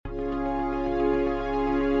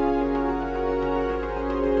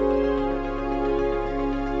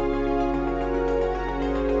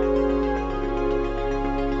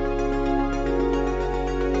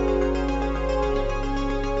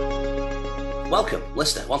Welcome,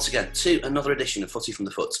 listener, once again to another edition of Footy from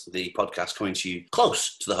the Foot, the podcast coming to you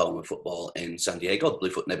close to the home of football in San Diego, the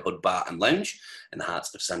Bluefoot Neighbourhood Bar and Lounge in the heart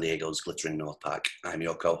of San Diego's glittering North Park. I'm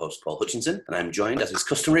your co-host, Paul Hutchinson, and I'm joined, as is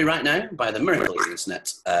customary right now, by the miracle of the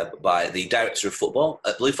internet, by the Director of Football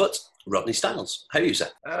at Bluefoot, Rodney Styles. How are you, sir?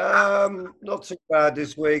 Not too bad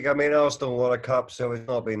this week. I mean, Arsenal won a cup, so it's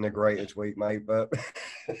not been the greatest week, mate, but...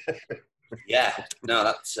 Yeah, no,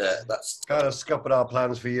 that's kind of scuppered our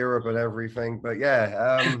plans for Europe and everything. But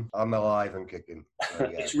yeah, I'm alive and kicking. So,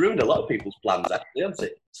 yeah. It's ruined a lot of people's plans, actually, hasn't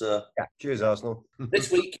it? So, yeah. Cheers, Arsenal.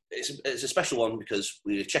 This week, it's a special one because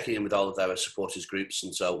we're checking in with all of our supporters groups,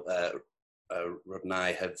 and so Rod and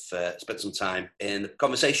I have spent some time in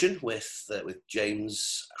conversation with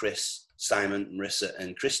James, Chris, Simon, Marissa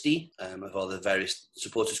and Christy of all the various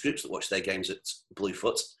supporters groups that watch their games at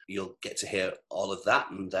Bluefoot. You'll get to hear all of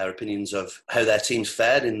that and their opinions of how their teams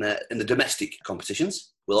fared in the domestic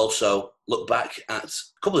competitions. We'll also look back at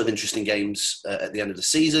a couple of interesting games at the end of the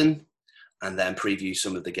season and then preview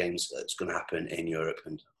some of the games that's going to happen in Europe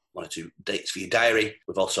and one or two dates for your diary.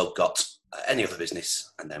 We've also got any other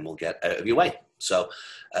business and then we'll get out of your way. So,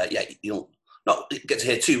 you'll not get to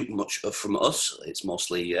hear too much from us. It's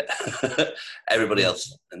mostly everybody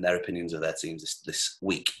else and their opinions of their teams this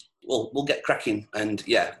week. We'll get cracking. And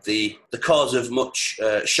yeah, the cause of much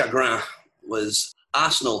chagrin was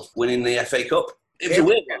Arsenal winning the FA Cup. It was a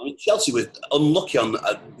weird one. I mean, Chelsea was unlucky on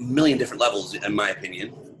a million different levels, in my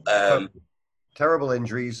opinion. Terrible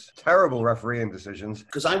injuries, terrible refereeing decisions.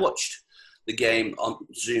 Because I watched the game on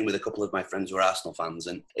Zoom with a couple of my friends who are Arsenal fans,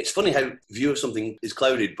 and it's funny how view of something is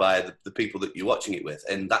clouded by the people that you're watching it with.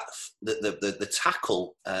 And that the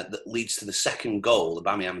tackle that leads to the second goal, the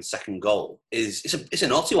Aubameyang's second goal, it's a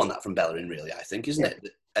naughty one, that from Bellerin, really, I think, isn't it?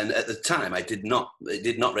 And at the time, it did not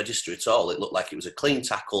register at all. It looked like it was a clean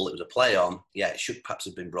tackle. It was a play on. Yeah, it should perhaps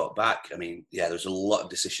have been brought back. I mean, yeah, there's a lot of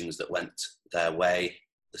decisions that went their way.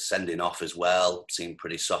 The sending off as well seemed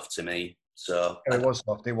pretty soft to me. So it was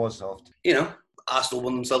soft. You know, Arsenal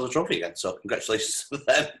won themselves a trophy again. So congratulations to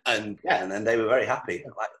them. And yeah, and then they were very happy.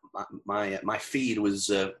 Like my feed was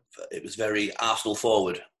it was very Arsenal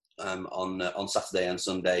forward on Saturday and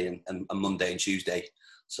Sunday and Monday and Tuesday.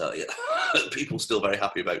 So yeah, people still very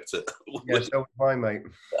happy about it. Yeah, so was mine, mate.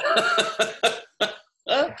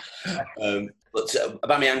 But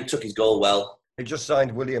Aubameyang took his goal well. He just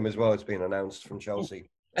signed William as well. It's been announced from Chelsea.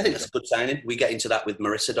 I think that's a good signing. We get into that with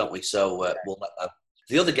Marissa, don't we? So we'll let that.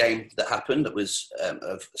 The other game that happened that was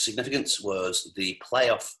of significance was the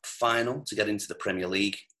playoff final to get into the Premier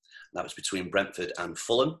League. That was between Brentford and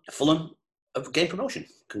Fulham. Fulham have gained promotion.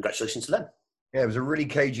 Congratulations to them. Yeah, it was a really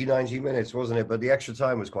cagey 90 minutes, wasn't it? But the extra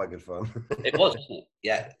time was quite good fun. It was, wasn't it?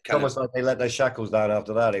 Yeah. It's almost like they let their shackles down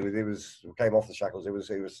after that. It came off the shackles. It was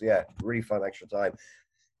really fun extra time.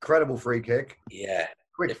 Incredible free kick. Yeah.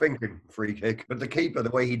 Quick thinking free kick. But the keeper, the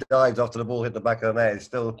way he dives after the ball hit the back of the net is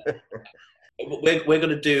still... We're going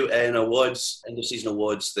to do an end of season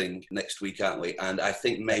awards thing next week, aren't we? And I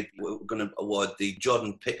think maybe we're going to award the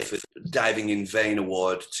Jordan Pickford diving in vain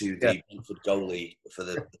award to the Brentford goalie for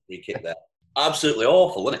the free kick there. Absolutely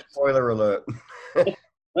awful, wasn't it? Spoiler alert.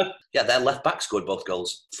 Yeah, their left back scored both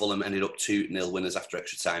goals. Fulham ended up 2-0 winners after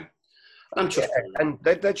extra time. And I'm chuffed. And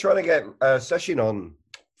they're trying to get Session on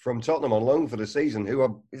from Tottenham on loan for the season,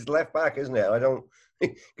 is left back, isn't it? I don't...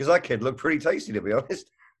 Because that kid looked pretty tasty, to be honest.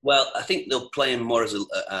 Well, I think they'll play him more as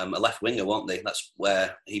a left winger, won't they? That's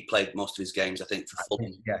where he played most of his games, I think, for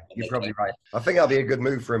Fulham. Yeah, you're probably right. I think that'll be a good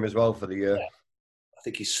move for him as well for the year. Yeah. I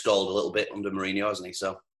think he's stalled a little bit under Mourinho, hasn't he?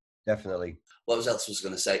 So definitely. What else was I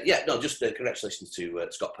going to say? Yeah, no, just congratulations to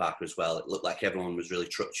Scott Parker as well. It looked like everyone was really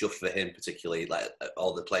chuffed for him, particularly like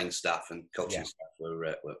all the playing staff and coaching staff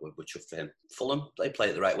were chuffed for him. Fulham, they play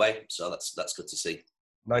it the right way, so that's good to see.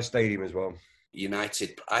 Nice stadium as well.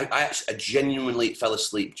 United, I genuinely fell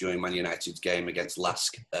asleep during Man United's game against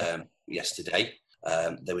Lask yesterday.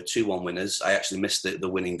 They were 2-1 winners. I actually missed the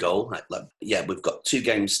winning goal. We've got two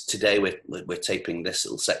games today. We're taping this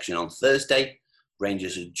little section on Thursday.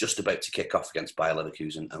 Rangers are just about to kick off against Bayer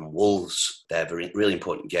Leverkusen, and Wolves, their very really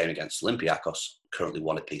important game against Olympiacos, currently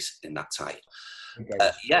one apiece in that tie.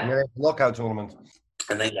 Okay. Lockout tournament.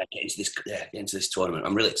 And then get into this tournament.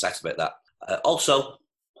 I'm really excited about that. Also,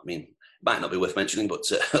 I mean, might not be worth mentioning, but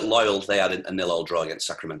Loyal, they had a 0-0 draw against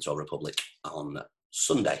Sacramento Republic on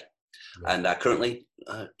Sunday, and are currently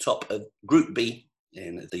top of Group B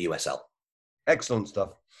in the USL. Excellent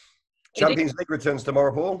stuff. Champions League returns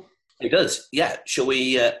tomorrow, Paul. It does, yeah. Shall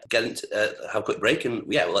we get into have a quick break? And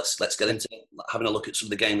yeah, well, let's get into having a look at some of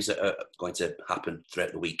the games that are going to happen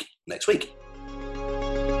throughout the week next week.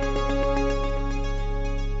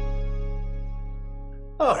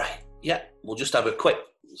 All right. Yeah, we'll just have a quick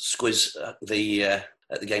squiz at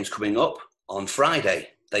the games coming up on Friday.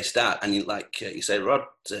 They start, and like you said, Rod,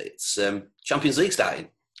 it's Champions League starting.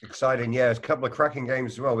 Exciting, yeah. It's a couple of cracking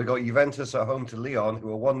games as well. We got Juventus at home to Lyon,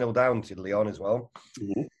 who are 1-0 down to Lyon as well.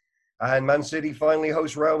 Mm-hmm. And Man City finally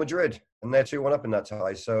host Real Madrid, and they're 2-1 up in that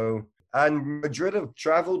tie. So, and Madrid have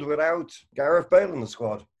travelled without Gareth Bale in the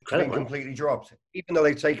squad. Been completely dropped, even though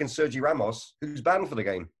they've taken Sergio Ramos, who's banned for the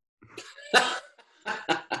game.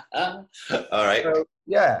 All right. So,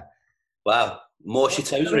 yeah. Wow. More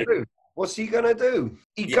shitosery. What's he going to do?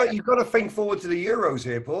 You've got to think forward to the Euros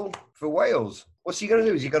here, Paul, for Wales. What's he going to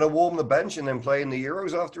do? Is he going to warm the bench and then play in the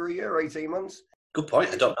Euros after a year, 18 months? Good point.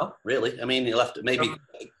 I don't know, really. I mean, he'll have to maybe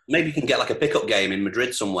you can get like a pickup game in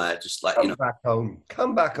Madrid somewhere, just like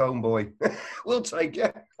Come back home, boy. We'll take you.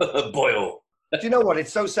 Boy. Do you know what?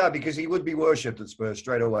 It's so sad because he would be worshipped at Spurs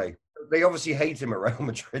straight away. They obviously hate him at Real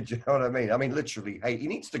Madrid. You know what I mean? I mean, literally hate. He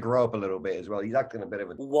needs to grow up a little bit as well. He's acting a bit of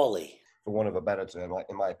a Wally, for want of a better term,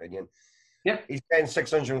 in my opinion. Yeah, he's getting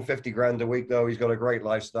 650 grand a week though. He's got a great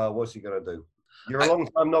lifestyle. What's he going to do? You're a long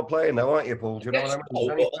time not playing though, aren't you, Paul? Do you know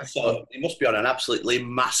what I mean? So he must be on an absolutely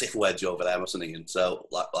massive wedge over there, mustn't he? And so,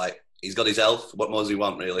 like he's got his health. What more does he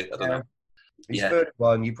want, really? I don't know. He's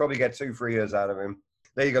 31. You probably get 2-3 years out of him.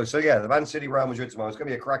 There you go. So, yeah, the Man City Real Madrid tomorrow. It's going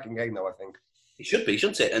to be a cracking game, though, I think. It should be,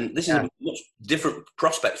 shouldn't it? And this is a much different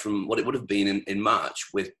prospect from what it would have been in March,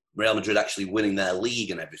 with Real Madrid actually winning their league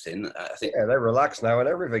and everything. I think. Yeah, they're relaxed now and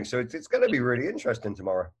everything. So it's going to be really interesting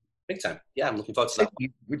tomorrow. Big time. Yeah, I'm looking forward to that.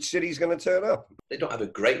 Which city's going to turn up? They don't have a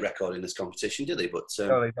great record in this competition, do they? But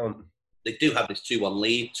no, they don't. They do have this 2-1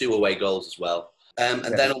 lead, 2 away goals as well. And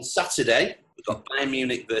then on Saturday, we've got Bayern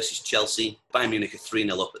Munich versus Chelsea. Bayern Munich are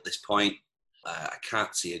 3-0 up at this point. I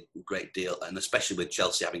can't see a great deal, and especially with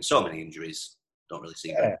Chelsea having so many injuries, don't really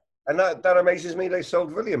see that. And that amazes me. They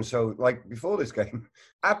sold Williams so like before this game,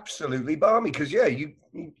 absolutely balmy. Because you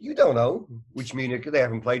don't know which Munich they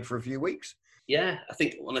haven't played for a few weeks. Yeah, I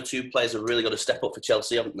think one or two players have really got to step up for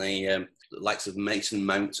Chelsea, haven't they? The likes of Mason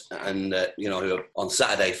Mount and who are on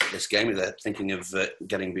Saturday for this game, they're thinking of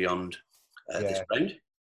getting beyond this round.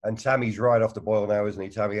 And Tammy's right off the boil now, isn't he?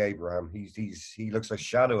 Tammy Abraham. He looks a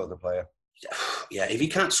shadow of the player. Yeah, if he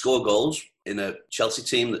can't score goals in a Chelsea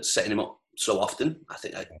team that's setting him up so often, I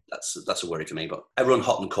think that's a worry for me. But everyone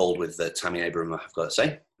hot and cold with Tammy Abraham, I've got to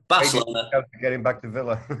say. Barcelona. Getting back to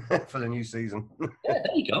Villa for the new season. Yeah,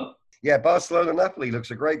 there you go. Yeah, Barcelona-Napoli looks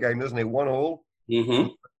a great game, doesn't it? 1-1.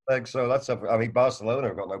 Mm-hmm. So that's up. I mean, Barcelona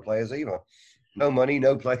have got no players either. No money,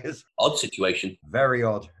 no players. Odd situation. Very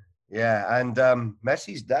odd. Yeah, and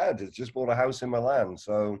Messi's dad has just bought a house in Milan,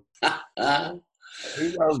 so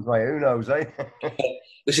who knows, mate? Who knows, eh?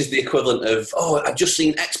 This is the equivalent of, I've just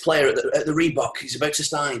seen X player at the Reebok. He's about to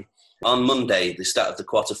sign. On Monday, the start of the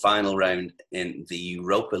quarter-final round in the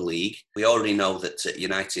Europa League, we already know that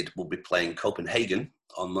United will be playing Copenhagen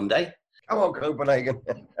on Monday. Come on, Copenhagen.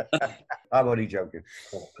 I'm only joking.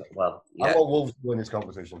 Well, yeah. I want Wolves to win this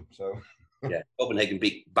competition. So yeah, Copenhagen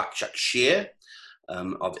beat Başakşehir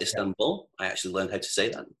of Istanbul. I actually learned how to say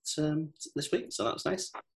that this week, so that's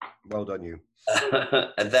nice. Well done, you.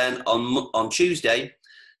 And then on Tuesday,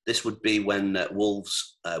 this would be when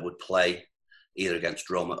Wolves would play either against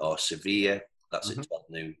Roma or Sevilla. That's at 12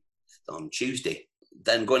 noon on Tuesday.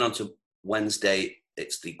 Then going on to Wednesday,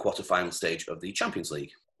 it's the quarter-final stage of the Champions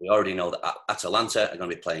League. We already know that Atalanta are going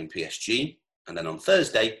to be playing PSG. And then on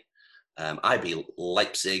Thursday, IB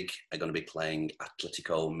Leipzig are going to be playing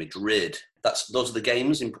Atletico Madrid. Those are the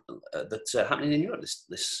games that are happening in Europe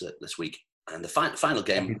this week. And the final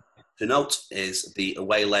game to note is the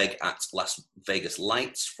away leg at Las Vegas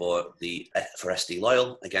Lights for SD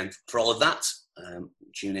Loyal. Again, for all of that,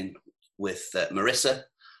 tune in with Marissa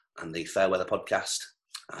and the Fairweather podcast.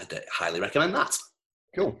 I'd highly recommend that.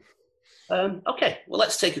 Cool. Okay, well,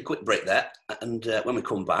 let's take a quick break there. And when we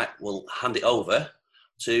come back, we'll hand it over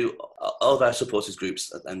to all of our supporters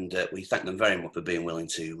groups. And we thank them very much for being willing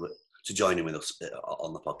to join in with us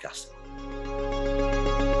on the podcast.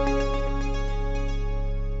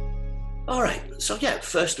 All right, so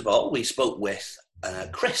first of all, we spoke with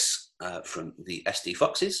Chris from the SD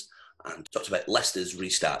Foxes and talked about Leicester's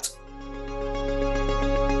restart.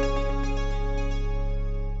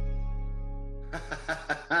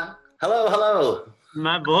 Hello.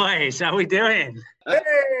 My boys, how we doing?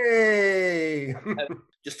 Hey!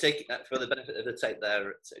 Just take for the benefit of the tape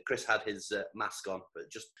there, Chris had his mask on, but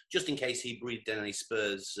just in case he breathed in any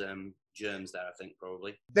Spurs germs there, I think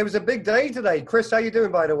probably. There was a big day today. Chris, how you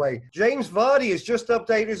doing, by the way? James Vardy has just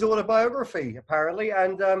updated his autobiography, apparently,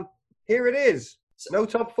 and here it is. No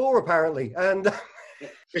top four, apparently. And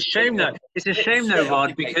It's a shame though. It's a shame though,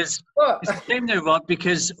 Rod, because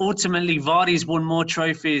ultimately Vardy's won more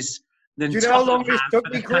trophies than. Do you know how long this took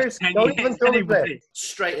me, Chris? Don't even tell us that.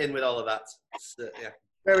 Straight in with all of that. Yeah.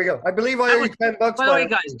 There we go. I believe I owe you $10. By the way,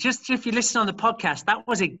 guys, just if you listen on the podcast, that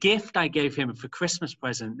was a gift I gave him for Christmas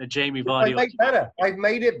present. The Jamie Vardy. I've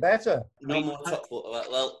made it better. No more top four.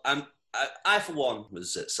 Well, I for one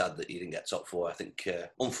was sad that you didn't get top four. I think,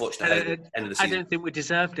 unfortunately, end of the season. I don't think we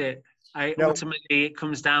deserved it. Ultimately, it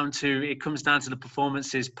comes down to the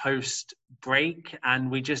performances post break,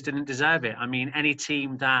 and we just didn't deserve it. I mean, any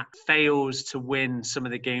team that fails to win some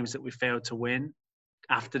of the games that we failed to win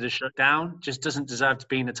after the shutdown just doesn't deserve to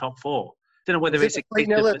be in the top four. Don't know whether it's a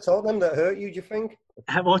 3-0 at Tottenham that hurt you. Do you think?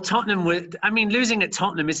 Well, Tottenham losing at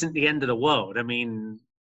Tottenham isn't the end of the world. I mean,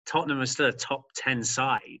 Tottenham is still a top 10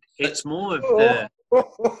 side. It's more of the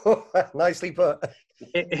nicely put.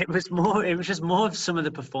 It was just more of some of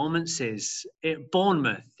the performances.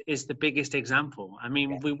 Bournemouth is the biggest example. I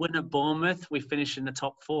mean, we win at Bournemouth, we finish in the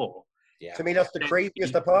top four. Yeah. To me, that's the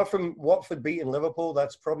craziest. Apart from Watford beating Liverpool,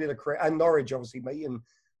 that's probably and Norwich obviously beating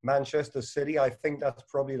Manchester City. I think that's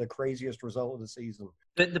probably the craziest result of the season.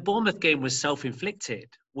 But the Bournemouth game was self-inflicted.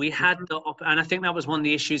 We had and I think that was one of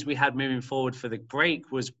the issues we had moving forward for the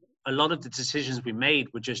break was a lot of the decisions we made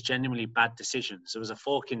were just genuinely bad decisions. There was a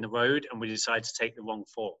fork in the road and we decided to take the wrong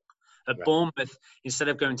fork. At Bournemouth, instead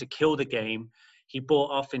of going to kill the game, he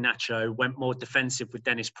bought off Iheanacho, went more defensive with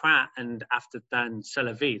Dennis Pratt, and after Dan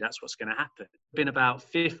Selavi, that's what's going to happen. Been about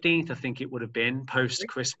 15th, I think it would have been post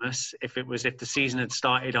Christmas. If the season had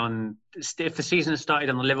started on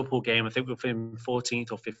the Liverpool game, I think we've been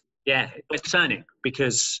 14th or 15th. Yeah, it's concerning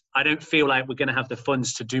because I don't feel like we're going to have the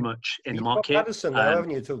funds to do much in the market. Maddison, haven't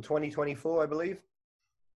you, until 2024, I believe?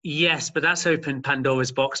 Yes, but that's opened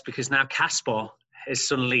Pandora's box because now Kasper is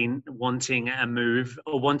suddenly wanting a move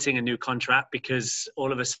or wanting a new contract because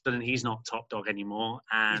all of a sudden he's not top dog anymore.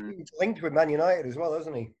 And he's linked with Man United as well,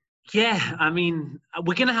 isn't he? Yeah, I mean,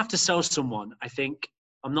 we're going to have to sell someone, I think.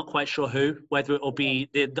 I'm not quite sure who, whether it will be,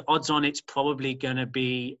 the odds on it's probably going to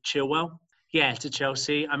be Chilwell. Yeah, to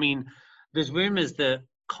Chelsea. I mean, there's rumours that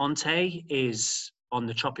Conte is on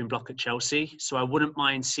the chopping block at Chelsea, so I wouldn't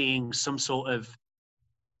mind seeing some sort of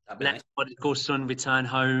let prodigal son return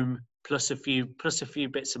home, plus a few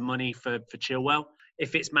bits of money for Chilwell.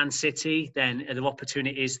 If it's Man City, then the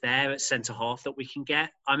opportunity is there at centre half that we can get.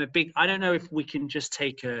 I don't know if we can just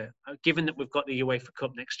take given that we've got the UEFA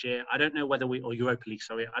Cup next year, I don't know whether or Europa League,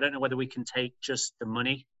 sorry, I don't know whether we can take just the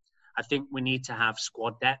money. I think we need to have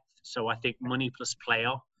squad depth. So I think money plus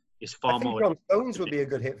player is far more. John Stones would be a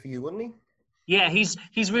good hit for you, wouldn't he? Yeah,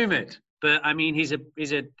 he's rumoured, but I mean he's a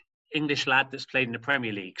English lad that's played in the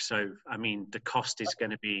Premier League. So I mean the cost is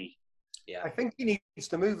going to be. Yeah, I think he needs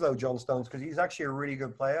to move though, John Stones, because he's actually a really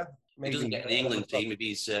good player. Maybe. He doesn't get in the England team. Maybe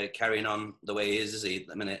he's carrying on the way he is he, at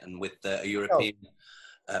the minute, and with a European.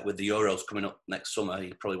 With the Euros coming up next summer,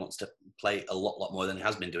 he probably wants to play a lot more than he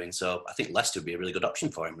has been doing. So I think Leicester would be a really good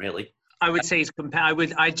option for him, really. I would say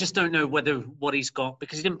I just don't know what he's got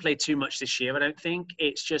because he didn't play too much this year. I don't think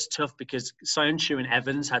it's just tough because Soyuncu and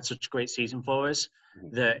Evans had such a great season for us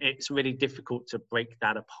that it's really difficult to break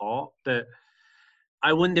that apart. But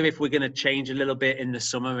I wonder if we're going to change a little bit in the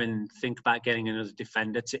summer and think about getting another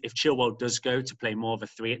defender if Chilwell does go to play more of a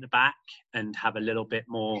 3 at the back and have a little bit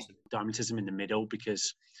more dynamism in the middle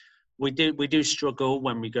because we do struggle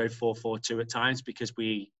when we go 4-4-2 at times because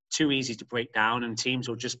we too easy to break down and teams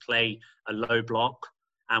will just play a low block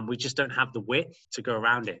and we just don't have the width to go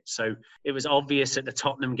around it. So it was obvious at the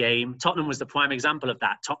Tottenham game. Tottenham was the prime example of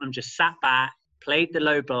that. Tottenham just sat back, played the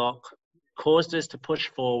low block, caused us to push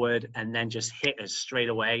forward and then just hit us straight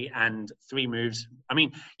away and 3 moves. I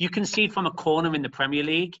mean, you can see from a corner in the Premier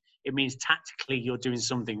League, it means tactically you're doing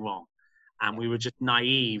something wrong. And we were just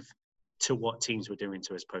naive to what teams were doing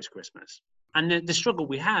to us post-Christmas. And the struggle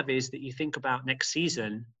we have is that you think about next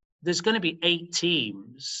season, there's going to be 8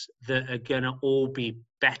 teams that are going to all be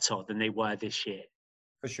better than they were this year.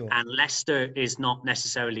 For sure. And Leicester is not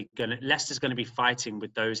necessarily Leicester's going to be fighting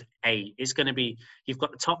with those 8. It's going to be, you've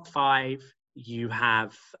got the top 5, you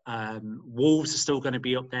have Wolves are still going to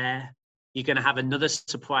be up there. You're going to have another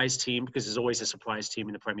surprise team because there's always a surprise team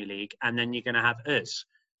in the Premier League. And then you're going to have us.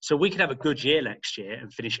 So we could have a good year next year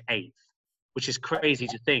and finish 8th, which is crazy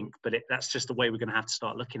to think, but that's just the way we're going to have to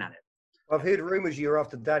start looking at it. I've heard rumours you're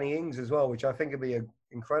after Danny Ings as well, which I think would be an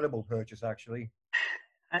incredible purchase, actually.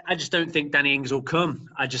 I just don't think Danny Ings will come.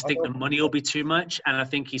 I just think the money will be too much, and I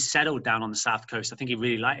think he's settled down on the South Coast. I think he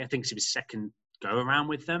really I think it's his second go around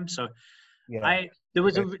with them. So, yeah. There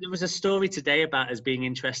was a story today about us being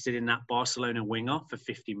interested in that Barcelona winger for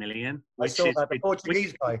 50 million. I saw that, the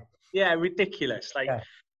Portuguese guy. Yeah, ridiculous. Like,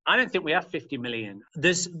 I don't think we have 50 million.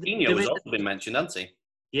 Coutinho has also been mentioned, hasn't he?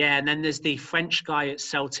 Yeah, and then there's the French guy at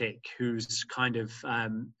Celtic who's kind of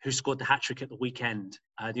who scored the hat trick at the weekend.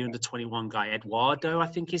 The under-21 guy, Eduardo, I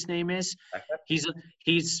think his name is.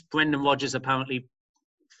 He's Brendan Rodgers' apparently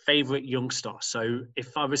favourite youngster. So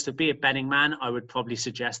if I was to be a betting man, I would probably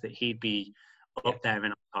suggest that he'd be up there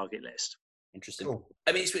in our target list. Interesting. Cool.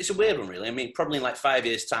 I mean, it's a weird one, really. I mean, probably in like 5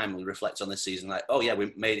 years' time, we'll reflect on this season like, oh yeah,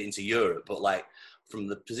 we made it into Europe, but like, from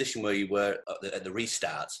the position where you were at the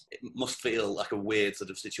restart, it must feel like a weird sort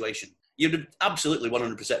of situation. You'd have absolutely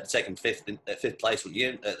 100% taken fifth place, wouldn't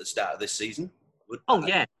you, at the start of this season? Oh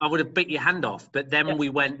yeah, I would have bit your hand off. But then we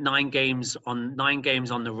went 9 games on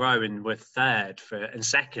the row and were third and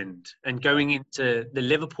second. And going into the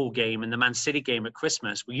Liverpool game and the Man City game at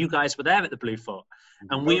Christmas, you guys were there at the Bluefoot,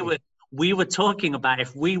 and we were talking about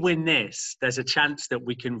if we win this, there's a chance that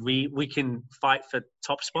we can fight for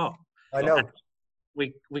top spot. I know.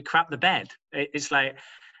 We crap the bed. It's like,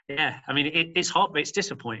 yeah. I mean, it's hot, but it's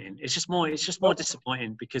disappointing. It's just more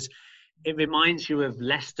disappointing because it reminds you of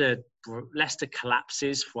Leicester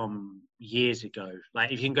collapses from years ago.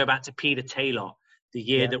 Like if you can go back to Peter Taylor, the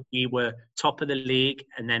year that we were top of the league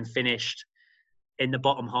and then finished in the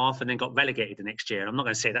bottom half and then got relegated the next year. And I'm not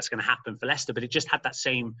going to say that's going to happen for Leicester, but it just had that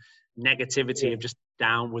same negativity of just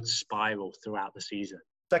downward spiral throughout the season.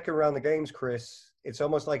 Second round of games, Chris, it's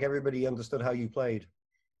almost like everybody understood how you played.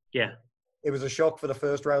 Yeah. It was a shock for the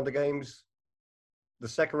first round of games. The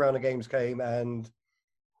second round of games came and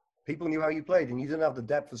people knew how you played, and you didn't have the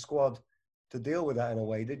depth of squad to deal with that in a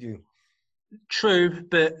way, did you? True,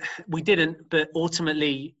 but we didn't. But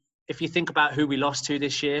ultimately, if you think about who we lost to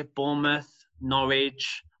this year, Bournemouth,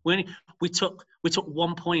 Norwich, we took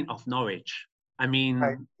 1 point off Norwich. I mean,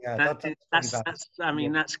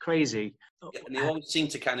 that's crazy. Yeah, and they always seem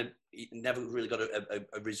to kind of never really got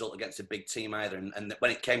a result against a big team either. And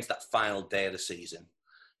when it came to that final day of the season,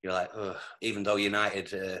 you're like, even though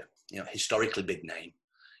United, historically big name,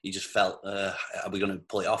 you just felt, are we going to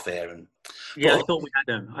pull it off here? I thought we had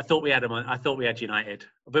them. I thought we had United,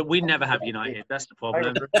 but we never have United. That's the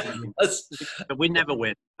problem. But we never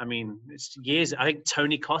win. I mean, it's years. I think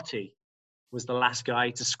Tony Cottee was the last guy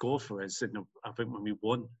to score for us. I think when we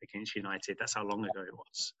won against United, that's how long ago it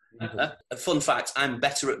was. A fun fact, I'm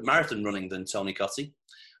better at marathon running than Tony Cottee.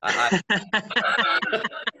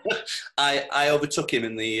 I overtook him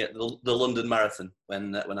in the London Marathon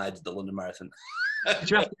when I did the London Marathon.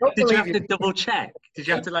 Did you have to double check? Did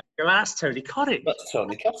you have to go ask Tony Cottee? That's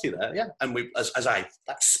Tony Cottee there, yeah. And we, as I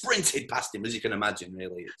sprinted past him, as you can imagine,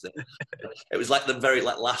 really, it was like the very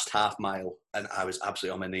last half mile, and I was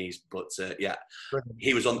absolutely on my knees. But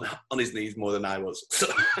he was on his knees more than I was.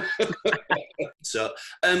 So,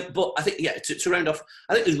 but I think to round off,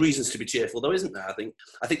 I think there's reasons to be cheerful, though, isn't there? I think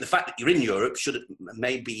the fact that you're in Europe should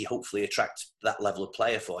maybe hopefully attract that level of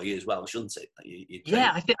player for you as well, shouldn't it?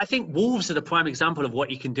 I think Wolves are the prime example of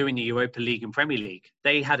what you can do in the Europa League and Premier League.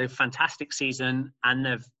 They had a fantastic season, and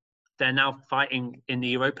they're now fighting in the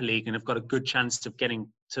Europa League and have got a good chance of getting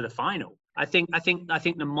to the final. I think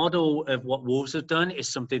the model of what Wolves have done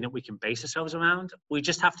is something that we can base ourselves around. We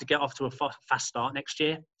just have to get off to a fast start next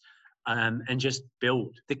year, and just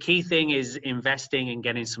build. The key thing is investing and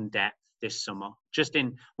getting some depth this summer.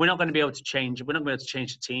 We're not going to be able to change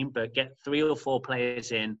the team, but get 3 or 4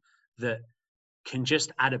 players in that can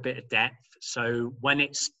just add a bit of depth. So when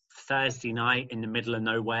it's Thursday night in the middle of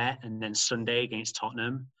nowhere and then Sunday against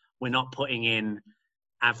Tottenham, we're not putting in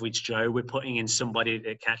average Joe. We're putting in somebody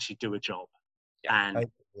that can actually do a job.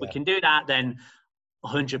 We can do that then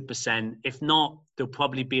 100%. If not, there'll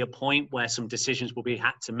probably be a point where some decisions will be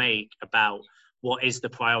had to make about what is the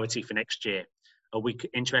priority for next year. Are we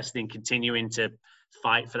interested in continuing to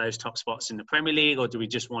fight for those top spots in the Premier League, or do we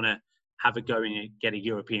just want to have a go and get a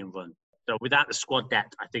European run? So without the squad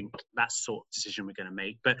depth, I think that's the sort of decision we're going to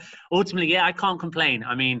make. But ultimately, I can't complain.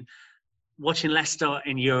 I mean, watching Leicester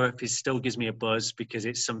in Europe still gives me a buzz because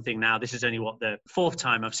it's something now. This is only the 4th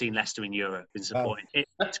time I've seen Leicester in Europe and supporting.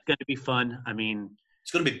 It's going to be fun. I mean,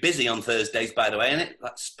 it's going to be busy on Thursdays, by the way, isn't it?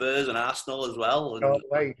 Like Spurs and Arsenal as well.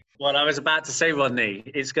 Well, I was about to say, Rodney,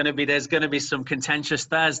 there's going to be some contentious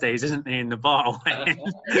Thursdays, isn't there, in the bar?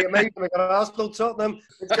 Amazing. We've got Arsenal, Tottenham.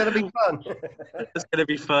 It's going to be fun. It's going to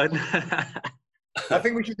be fun. I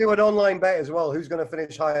think we should do an online bet as well. Who's going to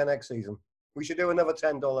finish higher next season? We should do another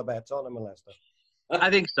 $10 bet, Tottenham and Leicester. I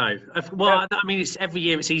think so. Well, I mean, it's every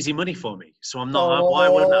year. It's easy money for me, so I'm not. Why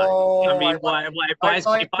wouldn't I? I mean, it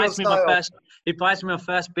buys me my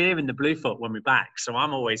first beer in the Bluefoot when we're back. So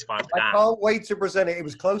I'm always fine with that. I can't wait to present it. It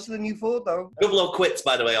was closer than you thought, though. Good little quits,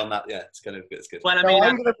 by the way, on that. Yeah, it's good. Well, I mean,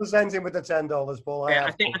 I'm going to present him with the $10, Paul. Yeah,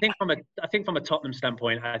 I think from a Tottenham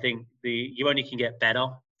standpoint, I think you only can get better.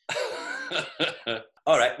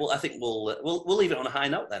 All right. Well, I think we'll leave it on a high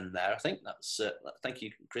note then. There, I think that's. Thank you,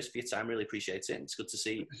 Chris, for your time. Really appreciate it. It's good to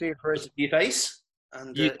see you, Chris. Good to see your face.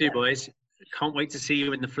 And you too, boys. Can't wait to see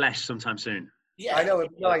you in the flesh sometime soon. Yeah, I know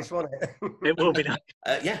it'll be nice, won't it? It will be nice.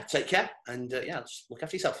 Yeah. Take care, and just look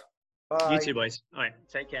after yourself. Bye. You too, boys. All right.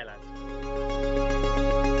 Take care, lads.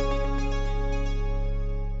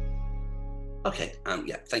 Okay,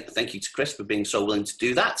 thank you to Chris for being so willing to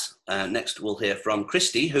do that. Next, we'll hear from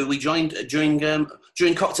Christy, who we joined during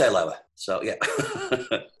cocktail hour. So yeah,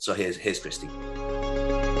 so here's Christy.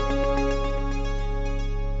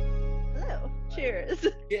 Hello, cheers.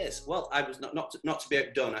 Cheers. Well, I was not to be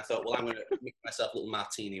outdone. I thought, well, I'm going to make myself a little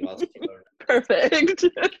martini while. Perfect.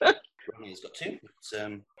 Ronnie's got two.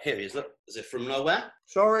 Here he is. Look, is it from nowhere?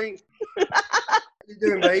 Sorry. How you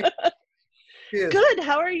doing, babe? Cheers. Good.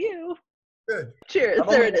 How are you? Good. Cheers.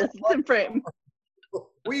 There it is. It's in frame. What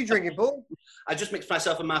are you drinking, Paul? I just mixed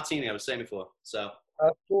myself a martini, I was saying before. So.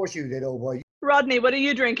 Of course you did, old boy. Rodney, what are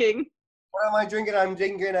you drinking? What am I drinking? I'm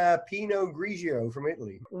drinking a Pinot Grigio from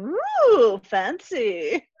Italy. Ooh,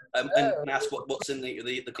 fancy. And can I ask what's in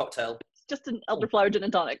the cocktail? It's just an elderflower gin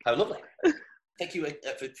and tonic. How lovely. Thank you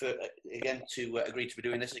for again to agree to be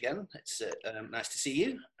doing this again. It's nice to see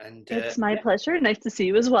you. And it's my pleasure. Nice to see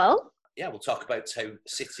you as well. Yeah, we'll talk about how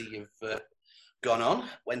City have gone on,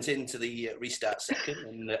 went into the restart second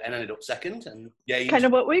and ended up second. And yeah, kind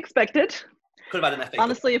of what we expected. Could have had an FA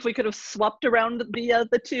Honestly, if we could have swapped around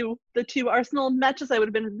the two Arsenal matches, I would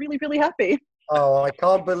have been really, really happy. Oh, I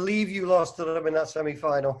can't believe you lost to them in that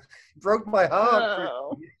semi-final. Broke my heart.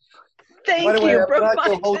 Oh. Thank you. Broke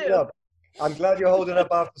mine too. I'm glad you're holding up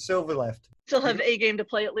after Silva left. Still have a game to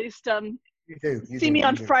play at least. You do. See me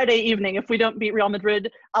on Friday evening. If we don't beat Real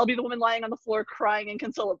Madrid, I'll be the woman lying on the floor crying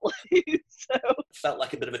inconsolably. So felt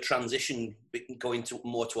like a bit of a transition going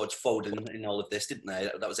more towards Foden in all of this, didn't they?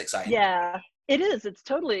 That was exciting. Yeah, it is. It's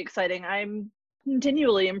totally exciting. I'm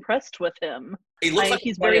continually impressed with him.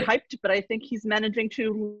 He's very hyped, but I think he's managing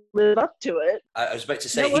to live up to it. I was about to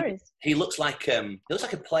say he looks like a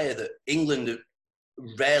player that England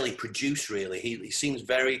rarely produce. Really, he seems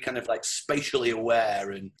very kind of like spatially aware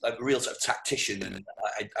and like a real sort of tactician, and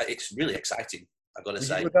it's really exciting. I've got to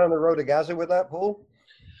say. You go down the road to Gaza with that, Paul?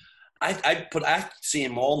 I see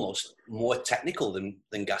him almost more technical than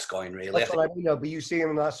Gascoigne, really. That's what I mean, but you see him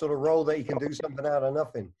in that sort of role that he can do something out of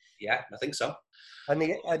nothing. Yeah, I think so. And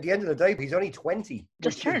at the end of the day, he's only 20.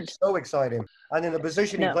 Just turned. So exciting. And in the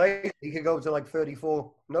position he plays, he could go to like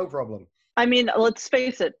 34, no problem. I mean, let's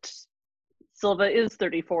face it. Silva is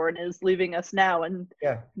 34 and is leaving us now, and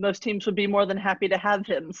most teams would be more than happy to have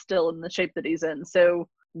him still in the shape that he's in. So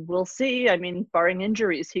we'll see. I mean, barring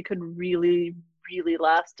injuries, he could really, really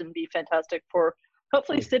last and be fantastic for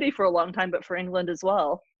hopefully City for a long time, but for England as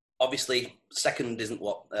well. Obviously, second isn't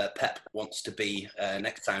what Pep wants to be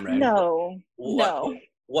next time round. No.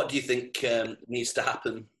 What do you think needs to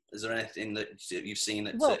happen? Is there anything that you've seen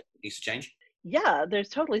that needs to change? Yeah, there's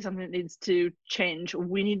totally something that needs to change.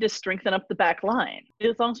 We need to strengthen up the back line.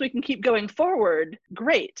 As long as we can keep going forward,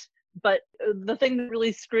 great. But the thing that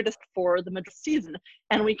really screwed us for the Madrid season,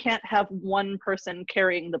 and we can't have one person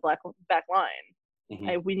carrying the back line.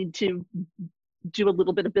 Mm-hmm. We need to do a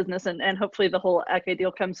little bit of business, and hopefully the whole Ake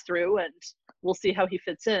deal comes through, and we'll see how he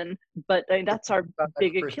fits in. But that's our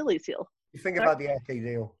big Achilles heel. You think about the Ake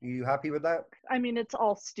deal. Are you happy with that? I mean, it's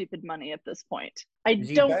all stupid money at this point. Is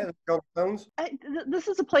he better than John Stones? This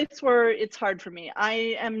is a place where it's hard for me.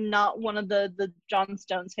 I am not one of the John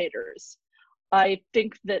Stones haters. I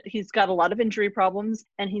think that he's got a lot of injury problems,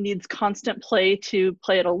 and he needs constant play to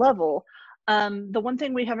play at a level. The one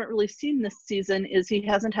thing we haven't really seen this season is he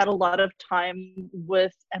hasn't had a lot of time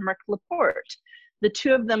with Aymeric Laporte. The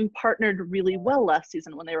two of them partnered really well last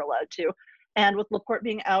season when they were allowed to. And with Laporte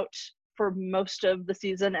being out for most of the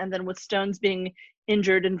season, and then with Stones being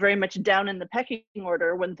injured and very much down in the pecking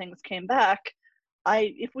order when things came back,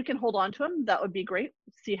 if we can hold on to him, that would be great.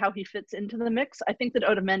 See how he fits into the mix. I think that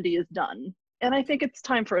Otamendi is done. And I think it's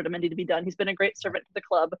time for Otamendi to be done. He's been a great servant to the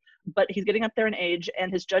club, but he's getting up there in age,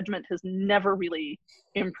 and his judgment has never really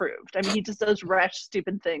improved. I mean, he just does rash,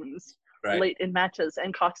 stupid things late in matches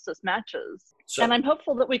and costs us matches. And I'm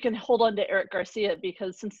hopeful that we can hold on to Eric Garcia,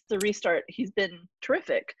 because since the restart, he's been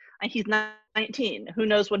terrific. And he's 19. Who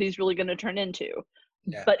knows what he's really going to turn into?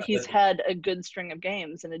 but he's had a good string of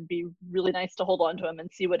games, and it'd be really nice to hold on to him and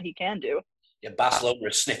see what he can do. Yeah, Barcelona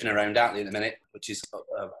are sniffing around, aren't they, in a minute, which is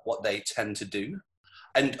what they tend to do.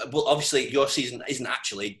 And, well, obviously, your season isn't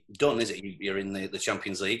actually done, is it? You're in the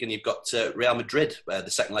Champions League, and you've got Real Madrid,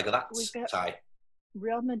 the second leg of that tie.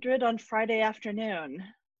 Real Madrid on Friday afternoon.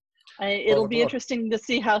 It'll be interesting to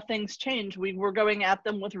see how things change. We were going at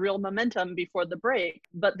them with real momentum before the break,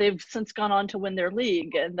 but they've since gone on to win their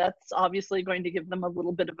league, and that's obviously going to give them a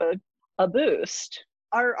little bit of a boost.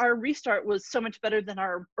 Our restart was so much better than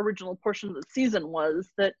our original portion of the season was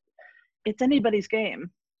that it's anybody's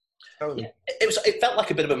game. Yeah, it felt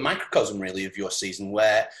like a bit of a microcosm, really, of your season,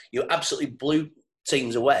 where you absolutely blew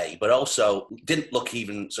teams away, but also didn't look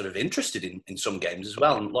even sort of interested in some games as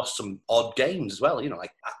well, and lost some odd games as well,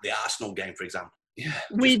 like the Arsenal game, for example. Yeah,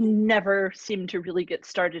 we never seemed to really get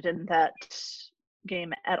started in that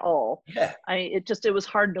game at all. Yeah, it was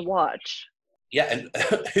hard to watch. Yeah, and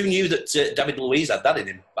who knew that David Luiz had that in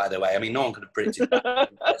him, by the way? I mean, no one could have predicted that.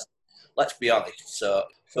 Let's be honest. So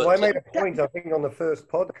I made a point, I think, on the first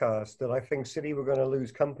podcast that I think City were going to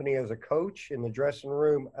lose company as a coach in the dressing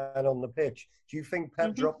room and on the pitch. Do you think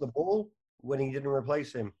Pep dropped the ball when he didn't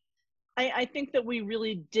replace him? I think that we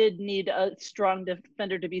really did need a strong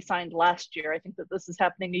defender to be signed last year. I think that this is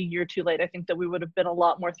happening a year too late. I think that we would have been a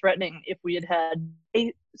lot more threatening if we had had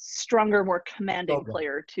a stronger, more commanding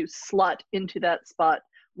player to slot into that spot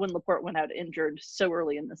when Laporte went out injured so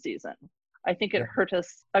early in the season. I think it hurt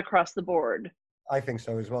us across the board. I think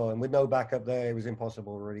so as well. And with no backup there, it was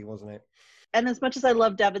impossible, really, wasn't it? And as much as I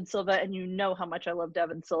love David Silva, and you know how much I love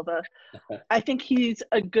David Silva, I think he's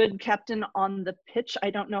a good captain on the pitch. I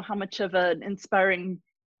don't know how much of an inspiring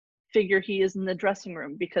figure he is in the dressing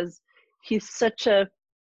room, because he's such a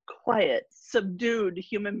quiet, subdued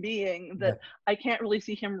human being that I can't really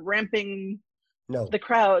see him ramping the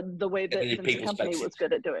crowd the way that Vincent Kompany was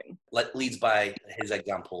good at doing. Leads by his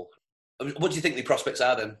example. What do you think the prospects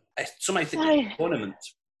are then? Somebody think the tournament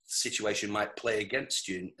situation might play against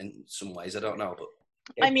you in some ways. I don't know, but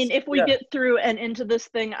I mean, if we get through and into this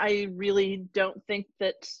thing, I really don't think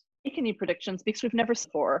that make any predictions, because we've never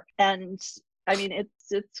before. And I mean,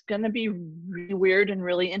 it's going to be really weird and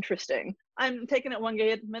really interesting. I'm taking it one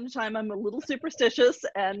game at a time. I'm a little superstitious,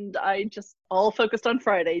 and I just all focused on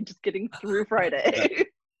Friday, just getting through Friday.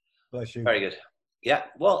 Bless you. Very good. Yeah,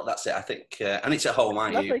 well, that's it, I think. And it's at home,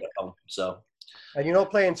 aren't you? At home, so. And you're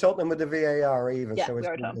not playing Tottenham with the VAR either. Yeah, so it's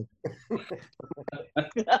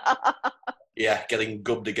yeah, getting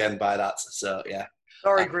gubbed again by that. So, yeah.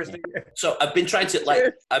 Sorry, Christy. So I've been trying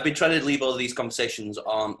to leave all of these conversations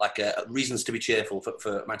on reasons to be cheerful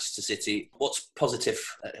for Manchester City. What's positive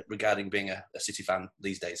regarding being a City fan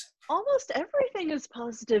these days? Almost everything is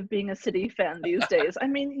positive being a City fan these days. I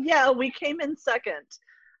mean, we came in second.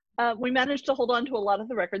 We managed to hold on to a lot of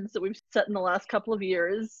the records that we've set in the last couple of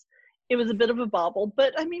years. It was a bit of a bobble,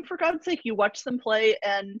 but I mean, for God's sake, you watch them play,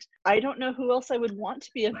 and I don't know who else I would want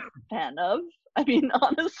to be a fan of. I mean,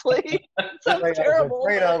 honestly, it sounds terrible.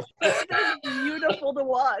 It's beautiful to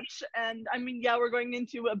watch. And I mean, we're going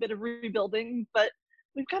into a bit of rebuilding, but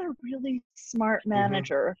we've got a really smart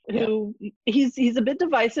manager who he's a bit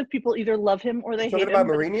divisive. People either love him or they hate him. Talking about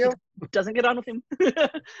Mourinho? Doesn't get on with him.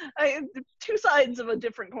 Two sides of a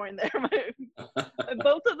different coin there.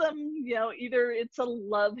 Both of them, either it's a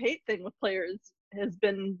love-hate thing with players, has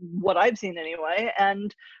been what I've seen anyway.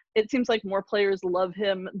 And it seems like more players love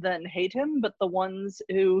him than hate him, but the ones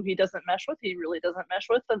who he doesn't mesh with, he really doesn't mesh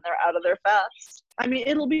with, and they're out of there fast. I mean,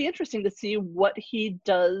 it'll be interesting to see what he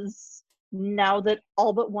does now that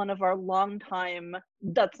all but one of our longtime,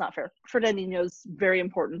 that's not fair, Fernandinho's very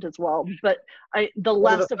important as well, but the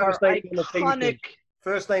last of our iconic...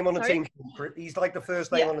 First name on the team sheet. He's like the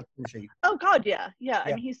first name on the team sheet. Oh, God, yeah.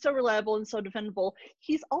 I mean, he's so reliable and so defendable.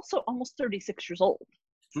 He's also almost 36 years old.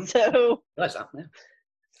 So... Nice, yeah.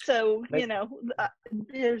 So,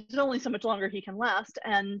 there's only so much longer he can last.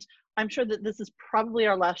 And I'm sure that this is probably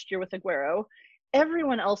our last year with Aguero.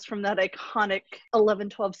 Everyone else from that iconic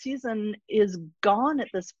 11-12 season is gone at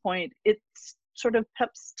this point. It's sort of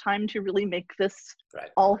Pep's time to really make this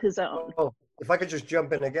all his own. Oh, if I could just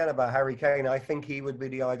jump in again about Harry Kane, I think he would be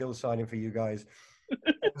the ideal signing for you guys.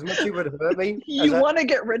 As much as it would hurt me. You want to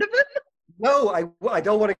get rid of him? No, I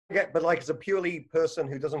don't want to but as a purely person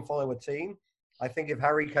who doesn't follow a team, I think if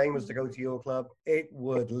Harry Kane was to go to your club, it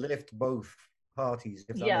would lift both parties.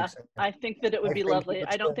 If that makes sense. I think that it would be lovely.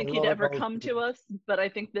 I don't think he'd ever come to us, but I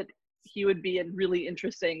think that he would be a really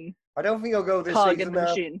interesting. I don't think he'll go this season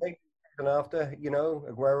after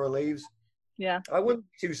Aguero leaves. Yeah, I wouldn't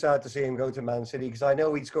be too sad to see him go to Man City, because I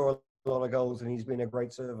know he'd score a lot of goals and he's been a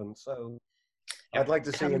great servant. So I'd like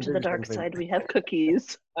to see him Come to do the dark something. side. We have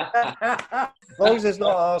cookies. As long as it's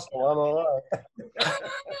not Arsenal, I'm all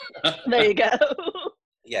right. There you go.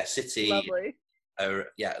 Yeah, City. Lovely. They're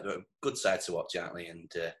a good side to watch, aren't they?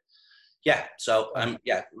 And so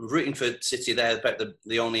rooting for City. They're about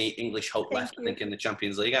the only English hope left, I think, in the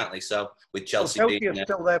Champions League, aren't they? So with Chelsea, Chelsea are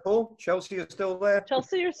still there, Paul. Chelsea are still there.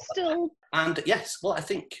 Chelsea are still and yes, well, I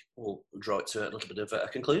think we'll draw it to a little bit of a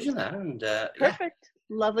conclusion there. And perfect.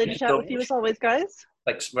 Lovely to chat with you as always, guys.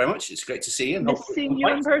 Thanks very much. It's great to see you. And Miss seeing you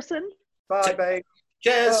in person. Bye, babe.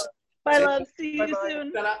 Cheers. Bye, love. See you Bye-bye.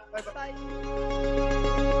 soon. Bye.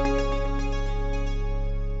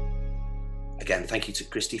 Again, thank you to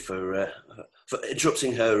Christy for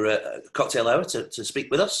interrupting her cocktail hour to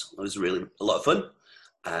speak with us. It was really a lot of fun.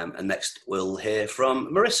 And next, we'll hear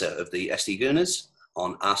from Marissa of the SD Gooners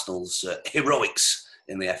on Arsenal's heroics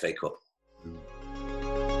in the FA Cup.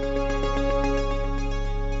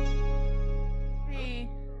 Hey.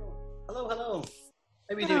 Hello.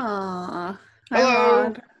 How are you doing? Aww.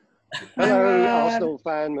 Hello. Hello, Hi, Rod. Arsenal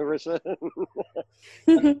fan Marissa.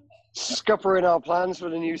 Scuppering our plans for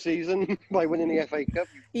the new season by winning the FA Cup.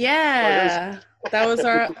 Yeah, that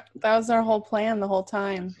was our whole plan the whole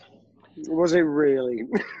time. Was it really?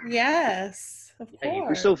 Yes, of course.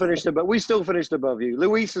 We still finished above you.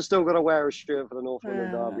 Luis has still got to wear a shirt for the North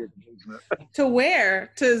London Derby. To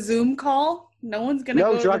where? To Zoom call? No one's gonna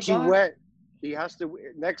go to actually bar. wear. He has to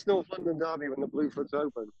next North London Derby when the Bluefoot's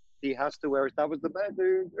open. He has to wear it. That was the bet,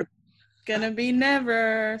 dude. Gonna be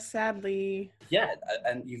never, sadly. Yeah,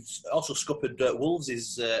 and you've also scuppered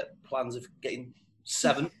Wolves' plans of getting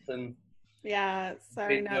 7th and Yeah,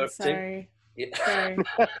 sorry, Big not note too. sorry. Sorry.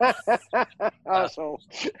 Asshole.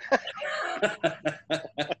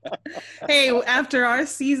 Hey, after our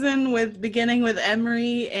season beginning with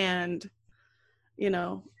Emery and,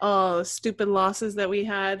 all the stupid losses that we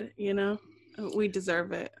had, we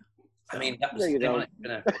deserve it. I mean, that was No, you don't.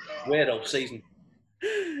 been a weird old season.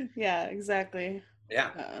 Yeah, exactly.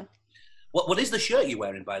 Yeah. What is the shirt you're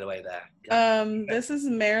wearing, by the way, there? This is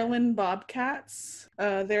Maryland Bobcats.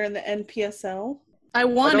 They're in the NPSL. I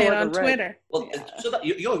won it on Twitter. Well, Yeah. so that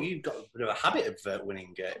you've got a bit of a habit of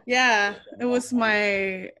winning. Yeah, it was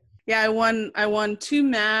my. Yeah, I won 2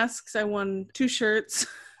 masks. I won 2 shirts.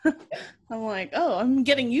 I'm like, I'm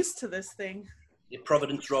getting used to this thing. Your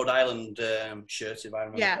Providence, Rhode Island shirt, if I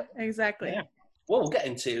remember. Yeah, exactly. Yeah. Well, we'll get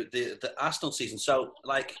into the Arsenal season. So,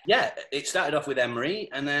 it started off with Emery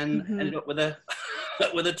and then ended up with a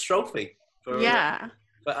with a trophy for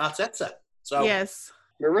Arteta. So yes.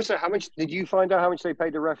 Marissa, how much did you find out how much they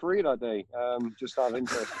paid the referee that day? Just out of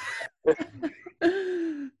interest. I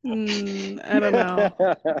don't know.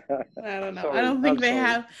 Sorry, I don't think I'm they sorry.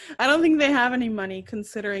 have. I don't think they have any money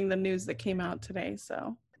considering the news that came out today.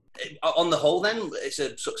 So. on the whole, then it's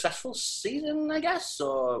a successful season, I guess.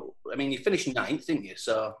 Or I mean, you finished 9th, didn't you?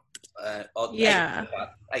 So yeah,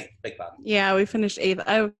 8th, big bad. Yeah, we finished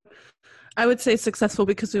 8th. I would say successful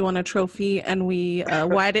because we won a trophy and we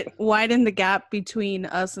widened the gap between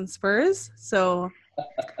us and Spurs. So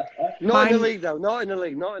not in the league, though. Not in the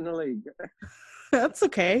league. That's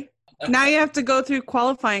okay. Now you have to go through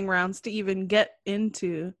qualifying rounds to even get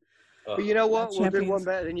into. But you know what? We'll Champions. do one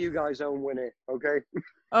better than you guys and win it. Okay.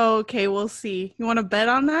 Okay, we'll see. You want to bet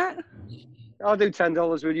on that? I'll do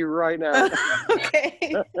 $10 with you right now.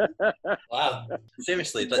 Okay. Wow,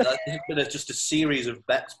 seriously, that's been just a series of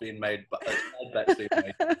bets being made, bets being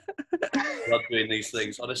made. Not doing these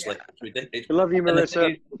things, honestly. It's ridiculous. I love you,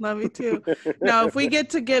 Marissa. Love you too. Now, if we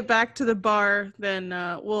get back to the bar, then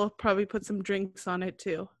we'll probably put some drinks on it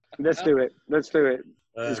too. Let's do it.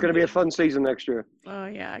 It's going to be a fun season next year. Oh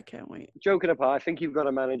yeah, I can't wait. Joking apart, I think you've got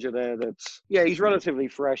a manager there that's he's relatively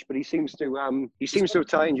fresh, but he seems to have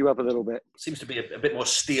tightened you up a little bit. Seems to be a bit more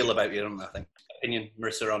steel about you, I think. Opinion,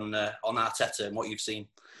 Marissa, on Arteta and what you've seen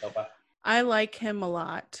so far. I like him a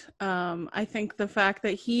lot. I think the fact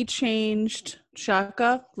that he changed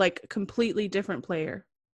Xhaka, like completely different player,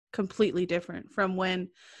 completely different from when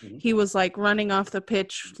he was like running off the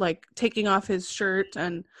pitch, like taking off his shirt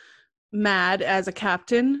and mad as a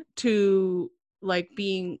captain, to like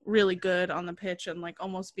being really good on the pitch and like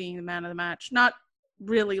almost being the man of the match. Not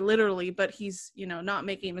really literally, but he's, not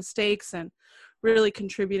making mistakes and really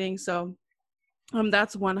contributing. So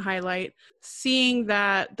that's one highlight. Seeing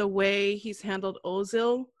that the way he's handled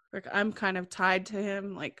Ozil, like I'm kind of tied to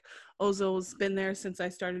him. Like Ozil's been there since I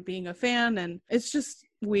started being a fan, and it's just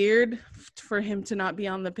weird for him to not be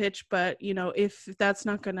on the pitch. But if that's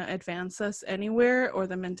not going to advance us anywhere, or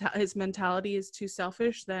his mentality is too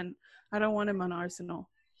selfish, then I don't want him on Arsenal.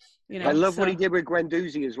 I love what he did with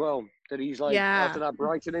Guendouzi as well. That he's like, Yeah. after that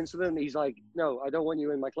Brighton incident, he's like, no, I don't want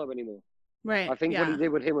you in my club anymore. Right. I think what he did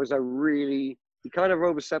with him was he kind of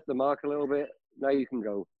overstepped the mark a little bit. Now you can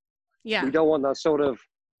go. Yeah. We don't want that sort of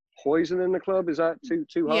poison in the club. Is that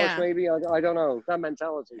too harsh? Maybe I don't know that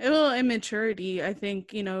mentality. Well, immaturity. I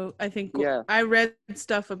think I read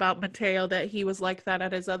stuff about Mateo that he was like that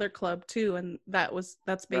at his other club too, and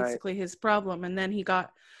that's basically his problem. And then he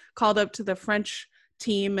got called up to the French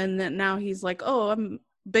team, and then now he's like, oh, I'm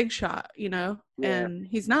big shot, and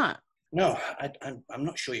he's not. No, I'm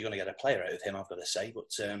not sure you're going to get a player out of him, I've got to say,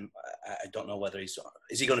 but I don't know whether is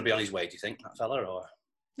he going to be on his way, do you think, that fella? Or?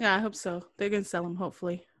 Yeah, I hope so. They're going to sell him,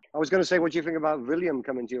 hopefully. I was going to say, what do you think about William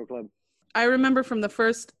coming to your club? I remember from the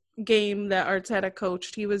first game that Arteta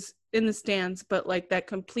coached, he was in the stands, but like that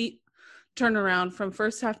complete turnaround from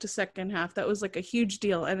first half to second half, that was like a huge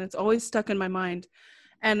deal, and it's always stuck in my mind.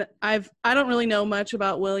 And I don't really know much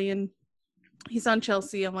about William. He's on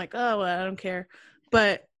Chelsea. I'm like, oh, well, I don't care.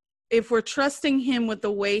 But if we're trusting him with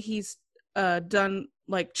the way he's done,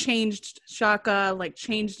 like changed Xhaka, like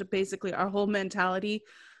changed basically our whole mentality,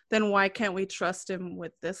 then why can't we trust him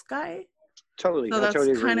with this guy? Totally. So that's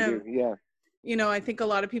totally kind of, yeah. I think a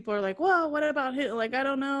lot of people are like, well, what about him? Like, I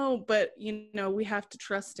don't know. But, we have to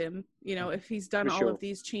trust him. If he's done all of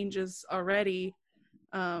these changes already,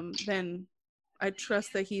 then I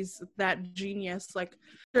trust that he's that genius, like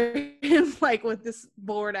with this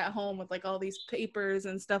board at home with like all these papers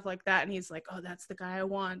and stuff like that. And he's like, oh, that's the guy I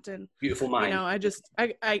want. And beautiful mind.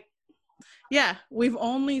 We've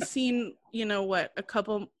only seen,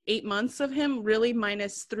 8 months of him, really,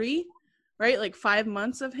 -3, right? Like 5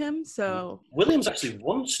 months of him. So William's actually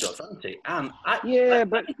won stuff, hasn't he? And I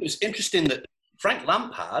think it was interesting that Frank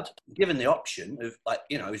Lampard, given the option of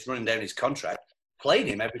he's running down his contract, played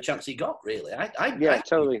him every chance he got, really. I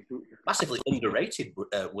totally. Massively underrated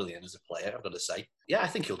William as a player, I've got to say. Yeah, I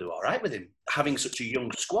think he'll do all right with him. Having such a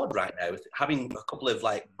young squad right now, having a couple of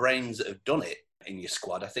brains that have done it in your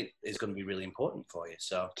squad, I think is going to be really important for you.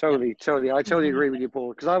 So Totally. I totally agree with you, Paul,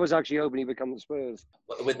 because I was actually hoping he'd become the Spurs.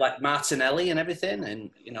 With Martinelli and everything,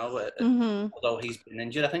 and although he's been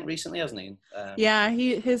injured, I think recently, hasn't he?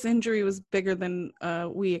 His injury was bigger than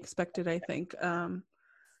we expected, I think.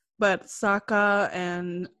 But Saka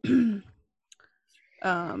and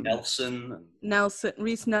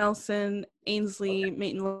Reece Nelson, Ainsley,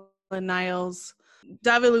 Maitland-Niles,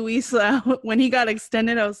 David Luiz, when he got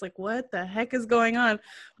extended, I was like, what the heck is going on?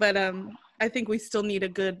 But I think we still need a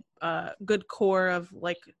good core of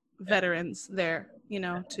veterans there,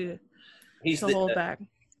 to hold back.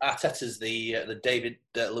 Arteta's the David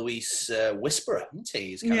Luiz whisperer, isn't he?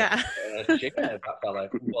 He's kind of chicken that fella.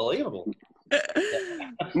 Unbelievable.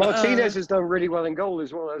 Martinez has done really well in goal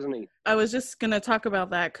as well, hasn't he? I was just going to talk about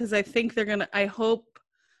that because I think I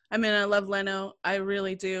love Leno. I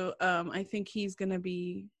really do. I think he's going to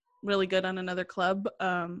be really good on another club.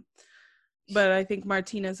 But I think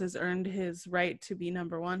Martinez has earned his right to be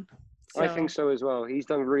number one. So. I think so as well. He's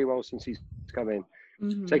done really well since he's come in.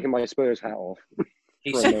 Mm-hmm. Taking my Spurs hat off.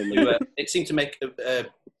 It seemed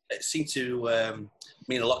to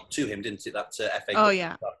mean a lot to him, didn't it? That FA Cup. Oh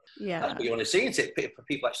yeah, yeah. That's what you want to see, isn't it?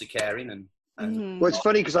 People actually caring and. Mm-hmm. Well, it's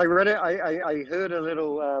funny because I read it. I heard a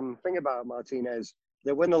little thing about Martinez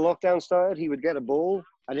that when the lockdown started, he would get a ball,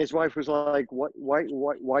 and his wife was like, Why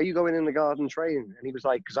are you going in the garden training?" And he was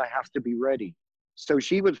like, "Because I have to be ready." So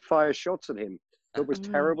she would fire shots at him, but was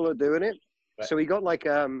terrible at doing it. Right. So he got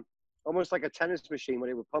almost like a tennis machine where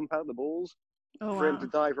he would pump out the balls for him to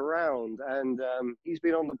dive around, and he's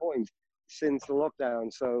been on the point since the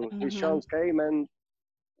lockdown. So his chance came, and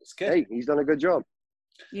hey, he's done a good job.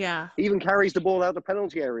 Yeah. He even carries the ball out the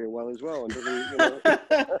penalty area well as well. And doesn't,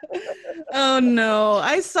 Oh no!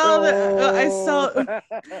 I saw that.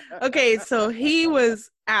 Okay, so he was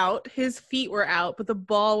out. His feet were out, but the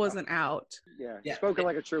ball wasn't out. Yeah. Spoken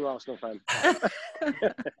like a true Arsenal fan.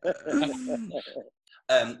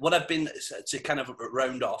 What I've been to kind of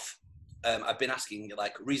round off. I've been asking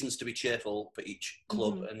reasons to be cheerful for each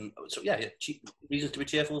club, and so reasons to be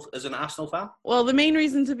cheerful as an Arsenal fan. Well, the main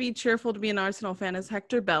reason to be cheerful to be an Arsenal fan is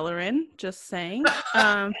Hector Bellerin. Just saying.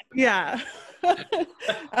 Yeah.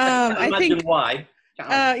 I think why.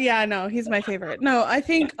 No, he's my favorite. No, I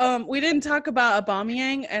think we didn't talk about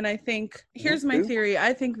Aubameyang, and I think here's my theory.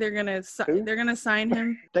 I think they're gonna sign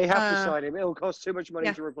him. They have to sign him. It'll cost too much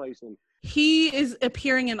money to replace him. He is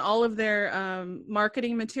appearing in all of their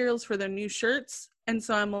marketing materials for their new shirts, and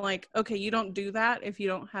so I'm like, okay, you don't do that if you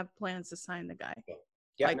don't have plans to sign the guy.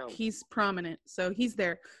 Yeah, he's prominent, so he's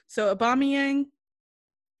there. So Aubameyang,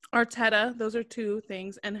 Arteta, those are two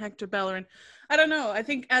things, and Hector Bellerin. I don't know. I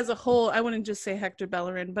think as a whole, I wouldn't just say Hector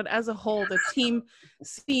Bellerin, but as a whole, the team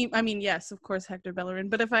I mean, yes, of course, Hector Bellerin.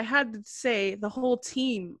 But if I had to say, the whole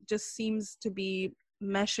team just seems to be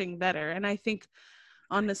meshing better. And I think,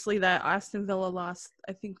 honestly, that Aston Villa lost,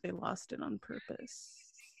 I think they lost it on purpose.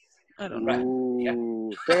 I don't know.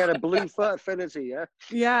 Ooh, they had a blue foot affinity, yeah?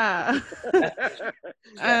 Yeah.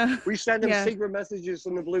 We send them secret messages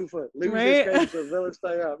from the blue foot. Lose this game so Villa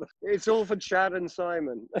stay up. It's all for Chad and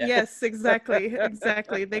Simon. Yes, exactly.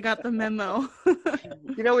 Exactly. They got the memo.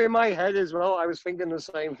 You know, in my head as well, I was thinking the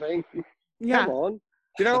same thing. Yeah. Come on.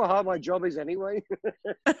 Do you know how hard my job is anyway?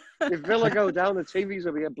 If Villa go down, the TVs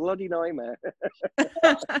will be a bloody nightmare.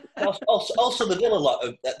 Also, the Villa lot,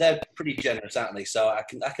 they're pretty generous, aren't they? So I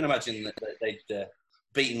can imagine that they'd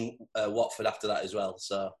beaten Watford after that as well.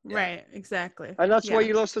 So yeah. Right, exactly. And that's why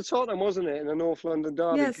you lost to Tottenham, wasn't it, in the North London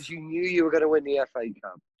derby? Because you knew you were going to win the FA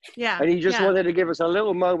Cup. Yeah. And you just wanted to give us a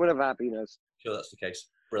little moment of happiness. Sure, that's the case.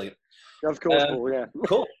 Brilliant. Of course, Paul, yeah.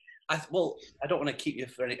 Cool. I don't want to keep you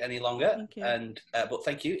for any longer, but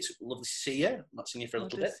thank you. It's lovely to see you. I've not seen you for a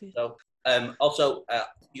little bit. So, also,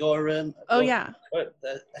 your SD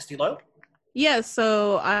Loyal. Yeah,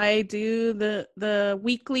 so I do the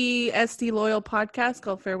weekly SD Loyal podcast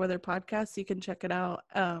called Fairweather Podcast. You can check it out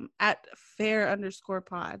at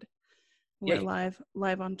 _pod. We're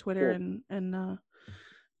live on Twitter and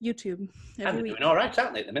YouTube. And doing all right,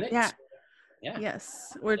 aren't they, at the minute? Yeah.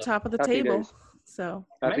 Yes, we're top of the table. Days. So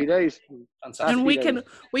happy days. Fantastic. And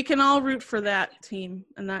we can all root for that team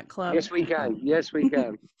and that club. Yes, we can. Yes, we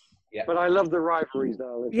can. Yeah. But I love the rivalries,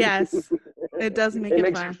 darling. Yes, it does make it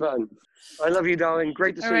makes fun. it fun. I love you, darling.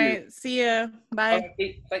 Great to see you. All right, see ya. Bye.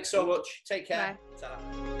 Okay, thanks so much. Take care. Bye.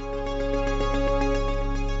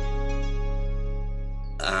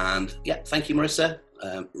 And thank you, Marissa.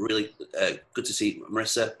 Really good to see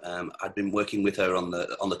Marissa. I'd been working with her on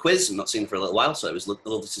the quiz and not seen her for a little while, so it was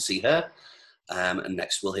lovely to see her. And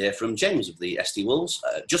next we'll hear from James of the SD Wolves,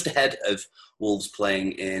 just ahead of Wolves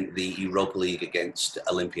playing in the Europa League against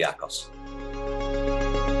Olympiacos.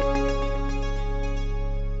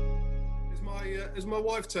 Has my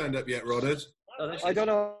wife turned up yet, Rodders? I don't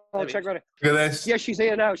know. I'll check right Look at this. Yes, she's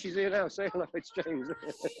here now. Say hello. It's James.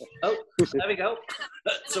 Oh, there we go.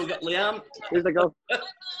 So we've got Liam. Here they go.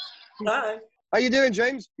 Hi. How you doing,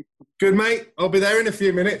 James? Good, mate. I'll be there in a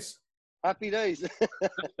few minutes. Happy days.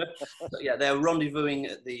 Yeah, they're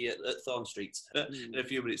rendezvousing at Thorn Street in a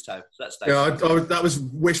few minutes' time. So that's nice. Yeah, that was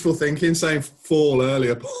wishful thinking, saying fall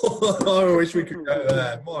earlier. I wish we could go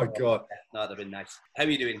there. My God. No, that'd been nice. How are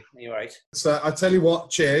you doing? Are you all right? So I tell you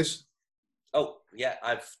what, cheers. Oh, yeah,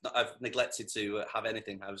 I've neglected to have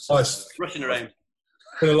anything. I was rushing around.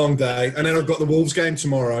 Been a long day. And then I've got the Wolves game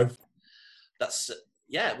tomorrow. That's the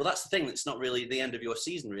thing. It's not really the end of your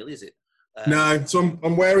season, really, is it? No, so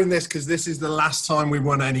I'm wearing this because this is the last time we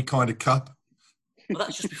won any kind of cup. Well,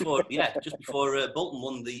 that's just before Bolton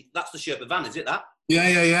won that's the Sherpa Van, is it that?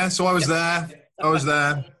 Yeah. So I was there. I was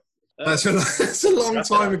there. That's a long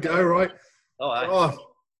time ago, right? Oh,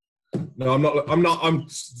 no, I'm not. I'm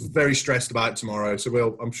very stressed about tomorrow,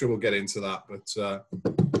 so I'm sure we'll get into that. But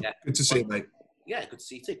good to see you, mate. Yeah, good to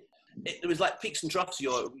see you too. It was like peaks and troughs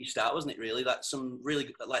your restart, wasn't it? Really, like some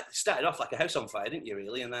really started off like a house on fire, didn't you?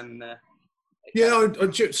 Really, and then.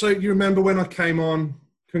 So you remember when I came on?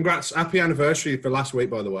 Congrats, happy anniversary for last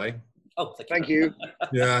week, by the way. Oh, thank you.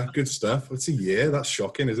 Yeah, good stuff. It's a year. That's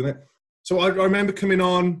shocking, isn't it? So I remember coming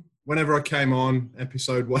on whenever I came on,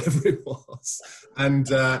 episode whatever it was, and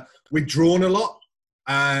we'd drawn a lot.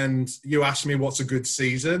 And you asked me what's a good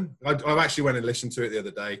season. I actually went and listened to it the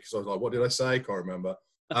other day because I was like, "What did I say?" Can't remember.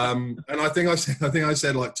 And I think I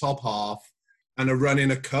said like top half and a run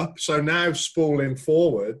in a cup. So now spooling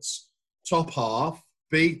forwards, top half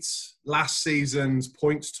beats last season's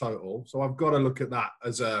points total. So I've got to look at that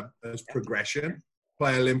as progression.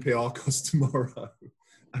 Play Olympiacos tomorrow,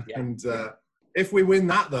 and if we win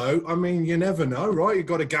that though, I mean, you never know, right? You've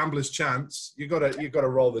got a gambler's chance. You got to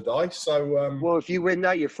roll the dice. So well, if you win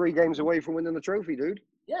that, you're 3 games away from winning the trophy, dude.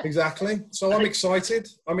 Yeah, exactly. So I'm excited.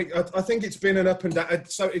 I mean, I think it's been an up and down.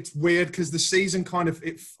 So it's weird because the season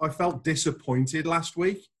I felt disappointed last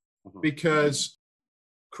week because,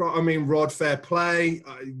 I mean, Rod, fair play.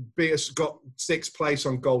 Beat us, got 6th place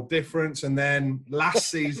on goal difference. And then last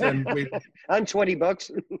season and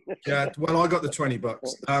 $20. Yeah, well, I got the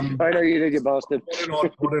 $20. I know you did, you bastard.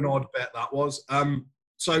 What an odd bet that was.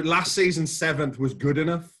 So last season, 7th was good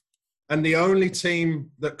enough. And the only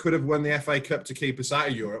team that could have won the FA Cup to keep us out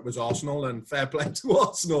of Europe was Arsenal, and fair play to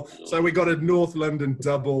Arsenal. So we got a North London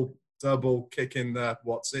double kick in the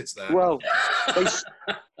what's-its there. Well,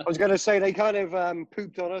 I was going to say they kind of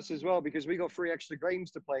pooped on us as well because we got 3 extra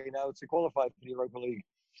games to play now to qualify for the Europa League.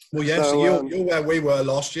 Well, yeah, so you're where we were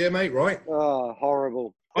last year, mate, right? Oh,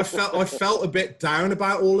 horrible. I felt a bit down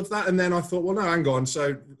about all of that, and then I thought, well, no, hang on.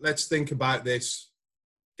 So let's think about this,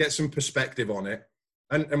 get some perspective on it.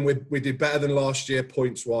 And we did better than last year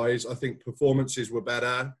points-wise. I think performances were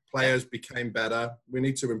better. Players became better. We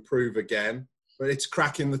need to improve again. But it's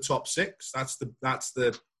cracking the top 6.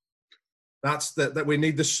 That we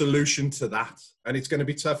need the solution to that. And it's going to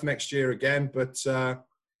be tough next year again, but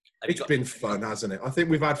it's been fun, hasn't it? I think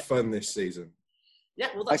we've had fun this season. Yeah,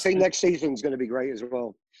 well, I think next season's going to be great as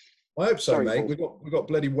well. I hope so, mate. We've got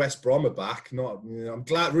bloody West Brom back. I'm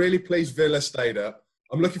glad, really pleased Villa stayed up.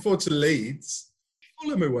 I'm looking forward to Leeds.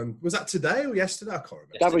 Fulham who won. Was that today or yesterday? I can't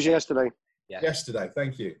remember. That was yesterday. Yeah. Yesterday,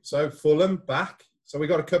 thank you. So Fulham back. So we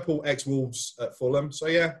got a couple ex-Wolves at Fulham. So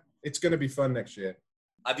yeah, it's going to be fun next year.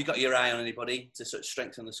 Have you got your eye on anybody to sort of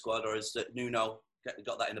strengthen the squad, or is Nuno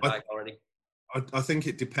got that in the bag already? I think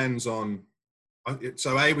it depends on.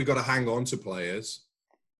 So A, we've got to hang on to players,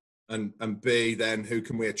 and B, then who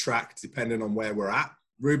can we attract depending on where we're at.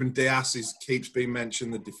 Ruben Dias keeps being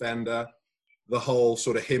mentioned, the defender. The whole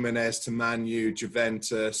sort of Jimenez to Man U,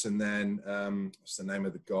 Juventus, and then what's the name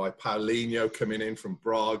of the guy? Paulinho coming in from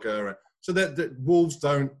Braga. So that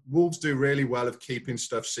Wolves do really well of keeping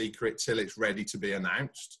stuff secret till it's ready to be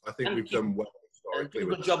announced. I think we've done well historically. They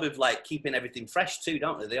do a good job of like keeping everything fresh too,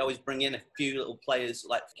 don't they? They always bring in a few little players,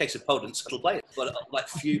 like in case of Podence, little players, but like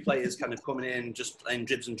few players kind of coming in just playing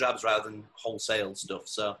dribs and drabs rather than wholesale stuff.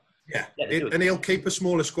 So yeah, and he'll keep a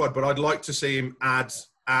smaller squad, but I'd like to see him add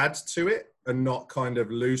to it and not kind of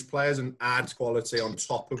lose players and add quality on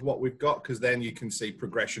top of what we've got, because then you can see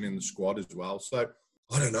progression in the squad as well. So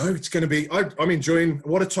I don't know. It's going to be. I'm enjoying.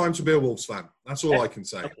 What a time to be a Wolves fan. That's all I can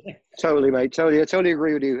say. Totally, mate. Totally, I totally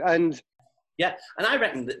agree with you. And yeah, and I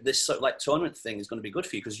reckon that this sort of like tournament thing is going to be good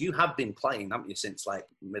for you because you have been playing, haven't you, since like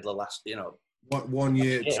middle of last, One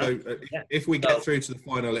year. Yeah. So if we get through to the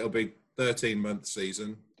final, it'll be 13-month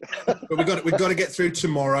season. But we've got to get through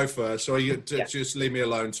tomorrow first. So just leave me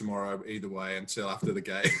alone tomorrow either way until after the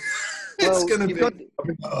game. It's going to be.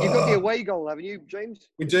 You've got the away goal, haven't you, James?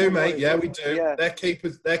 We do, mate. Yeah, we do. Yeah.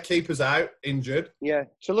 Their keeper's out, injured. Yeah.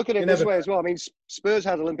 So look at it this way as well. I mean, Spurs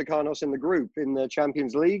had Olympiacos in the group in the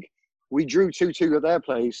Champions League. We drew 2-2 at their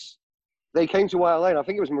place. They came to White Lane. I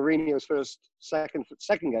think it was Mourinho's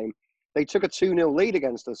second game. They took a 2-0 lead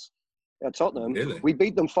against us at Tottenham. Really? We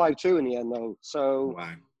beat them 5-2 in the end, though. So wow.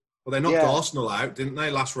 Well, they knocked Arsenal out, didn't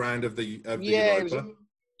they? Last round of the Europa.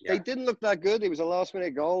 They didn't look that good. It was a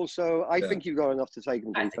last-minute goal, so I think you've got enough to take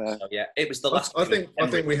them. To be fair, so, yeah, it was the last. I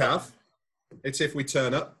think we have. It's if we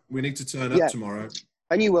turn up. We need to turn up tomorrow.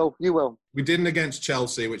 And you will. You will. We didn't against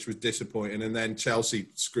Chelsea, which was disappointing, and then Chelsea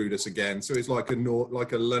screwed us again. So it's like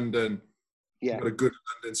a London. Yeah. Got a good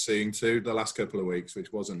London scene too the last couple of weeks,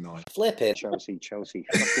 which wasn't nice. Flipping. Chelsea.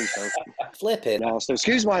 Flipping. No, so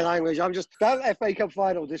excuse my language. That FA Cup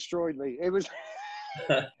final destroyed me. It was.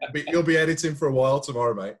 You'll be editing for a while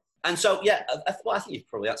tomorrow, mate. And so, I think you've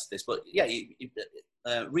probably answered this, but yeah,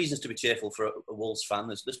 reasons to be cheerful for a Wolves fan.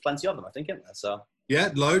 There's plenty of them, I think, isn't there? So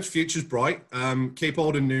yeah, loads. Future's bright. Keep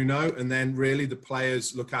holding Nuno, and then really the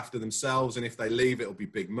players look after themselves. And if they leave, it'll be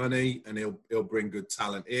big money, and he'll bring good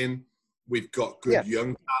talent in. We've got good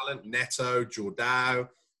young talent: Neto, Jordao,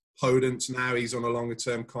 Podence. Now he's on a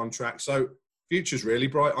longer-term contract. So future's really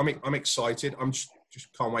bright. I'm excited. I'm just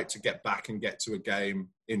can't wait to get back and get to a game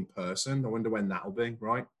in person. I wonder when that'll be.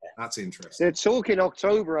 Right, that's interesting. They're talking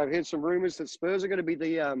October. I've heard some rumours that Spurs are going to be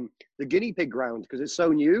the guinea pig ground because it's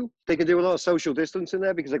so new. They can do a lot of social distance in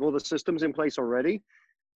there because they've got all the systems in place already.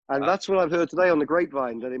 And that's what I've heard today on the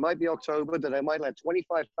grapevine, that it might be October, that they might let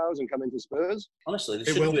 25,000 come into Spurs. Honestly, they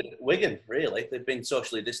should do it at Wigan, really. They've been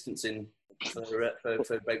socially distancing for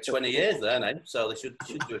about 20 years there now, so they should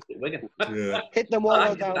do it at Wigan. Yeah. Hit them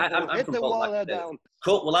while they're down. Hit them while they're down.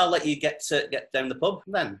 Cool. Well, I'll let you get down the pub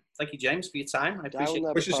then. Thank you, James, for your time. I appreciate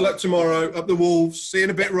it. Wish us luck tomorrow. Up the Wolves. See you in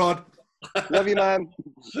a bit, Rod. Love you, man.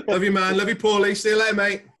 Love you, man. Love you, Paulie. See you later,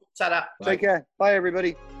 mate. Ta-da. Take care. Bye,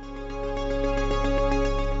 everybody.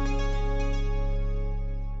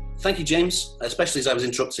 Thank you, James, especially as I was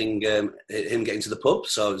interrupting him getting to the pub,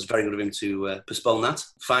 so it was very good of him to postpone that.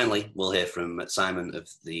 Finally, we'll hear from Simon of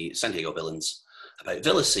the San Diego Villains about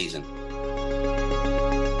Villa's season.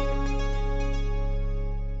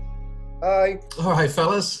 Hi. All right,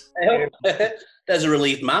 fellas. There's a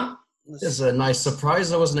relieved man. It's a nice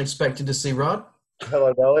surprise. I wasn't expecting to see Rod.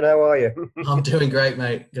 Hello, Darren. How are you? I'm doing great,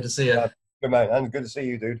 mate. Good to see you. Good, man. And good to see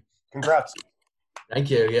you, dude. Congrats.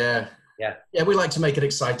 Thank you. Yeah, we like to make it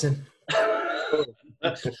exciting.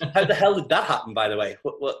 How the hell did that happen, by the way?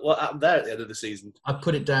 What happened there at the end of the season? I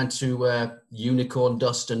put it down to unicorn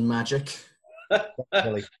dust and magic.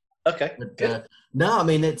 Really. Okay. But, no, I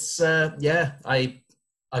mean it's yeah. I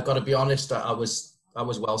got to be honest. I was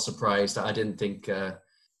well surprised. I didn't think.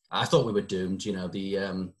 I thought we were doomed. You know,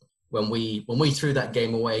 when we threw that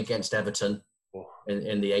game away against Everton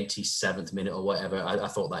in the 87th minute or whatever, I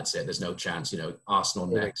thought that's it. There's no chance. You know, Arsenal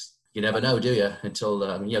next. You never know, do you? Until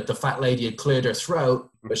the fat lady had cleared her throat,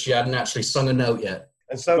 but she hadn't actually sung a note yet.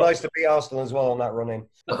 And so nice to beat Arsenal as well on that run-in.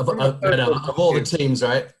 Of all the teams,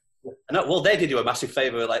 right? No, well, they did you a massive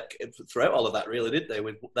favour, like throughout all of that, really, didn't they?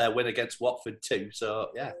 With their win against Watford too. So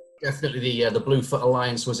yeah, definitely the Bluefoot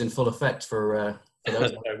Alliance was in full effect for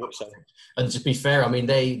those. Very much so. And to be fair, I mean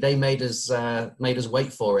they made us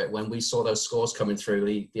wait for it when we saw those scores coming through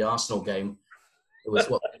the Arsenal game. It was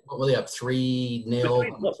what were they up 3-0,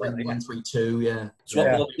 1-3-2, yeah.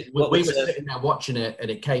 So we were sitting there watching it,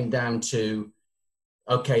 and it came down to,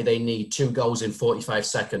 okay, they need 2 goals in 45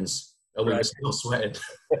 seconds, and we were still sweating.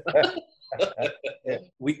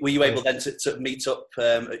 Were you able then to meet up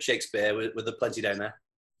at Shakespeare? Were there plenty down there?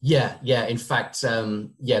 Yeah. In fact,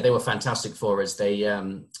 they were fantastic for us. They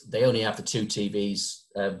only have the 2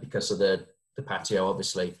 TVs because of the patio,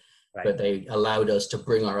 obviously, right. But they allowed us to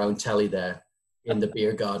bring our own telly there in the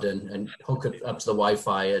beer garden and hook it up to the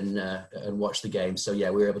Wi-Fi and watch the game. So yeah,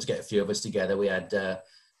 we were able to get a few of us together. We had a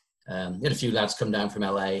few lads come down from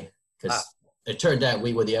LA because it turned out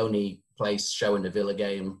we were the only place showing the Villa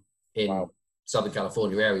game in Southern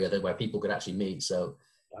California area where people could actually meet. So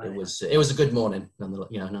it was a good morning,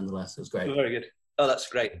 nonetheless. It was great. Very good. Oh, that's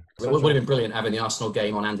great. It would have been brilliant having the Arsenal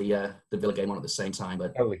game on and the Villa game on at the same time.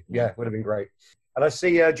 But totally, yeah, would have been great. And I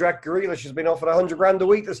see Jack Grealish has been offered $100,000 a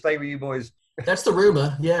week to stay with you boys. That's the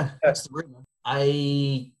rumor. Yeah, that's the rumor.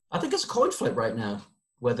 I think it's a coin flip right now,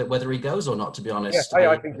 whether he goes or not. To be honest,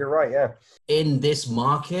 I think you're right. Yeah. In this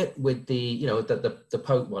market with the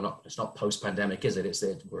it's not post pandemic, is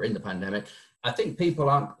it? We're in the pandemic. I think teams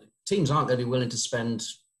aren't going to be willing to spend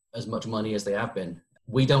as much money as they have been.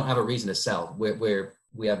 We don't have a reason to sell.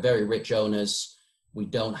 We have very rich owners. We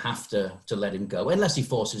don't have to let him go unless he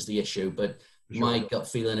forces the issue. But my gut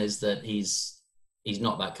feeling is that he's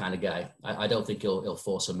not that kind of guy. I don't think he'll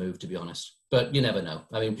force a move, to be honest. But you never know.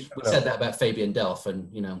 I mean, we said that about Fabian Delph, and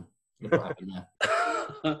look what happened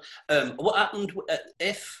there. What happened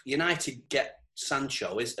if United get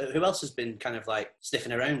Sancho? Who else has been kind of like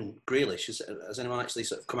sniffing around Grealish? Has anyone actually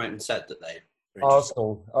sort of come out and said that they?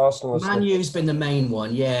 Arsenal. Man U's been the main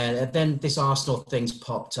one, yeah. Then this Arsenal thing's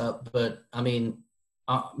popped up, but I mean,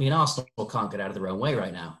 Arsenal can't get out of their own way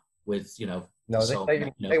right now with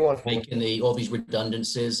they want making all these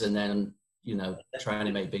redundancies and then trying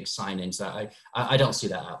to make big signings. I don't see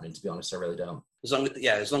that happening, to be honest. I really don't. As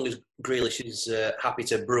long as Grealish is happy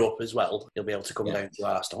to brew up as well, he'll be able to come down to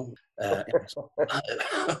Arsenal. But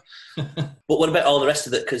what about all the rest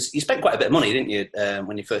of it? Because you spent quite a bit of money, didn't you,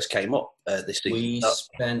 when you first came up this season? We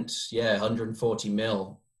spent 140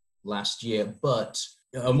 mil last year, but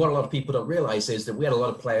and what a lot of people don't realise is that we had a lot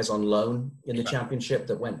of players on loan in the Championship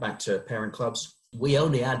that went back to parent clubs. We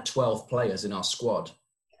only had 12 players in our squad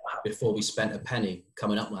before we spent a penny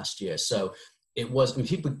coming up last year. So it was,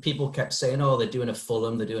 people kept saying, oh, they're doing a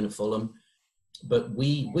Fulham. But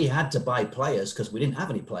we had to buy players because we didn't have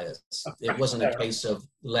any players. It wasn't a case of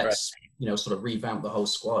let's, sort of revamp the whole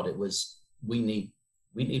squad. It was, we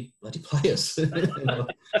need bloody players.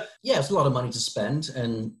 Yeah, it's a lot of money to spend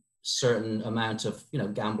and certain amount of,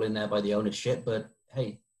 gambling there by the ownership. But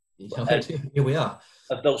hey, here we are.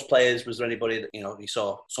 Of those players, was there anybody that you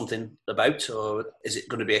saw something about, or is it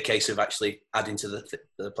going to be a case of actually adding to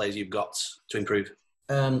the players you've got to improve?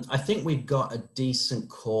 I think we've got a decent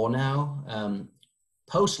core now.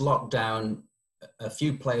 Post lockdown, a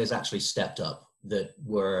few players actually stepped up that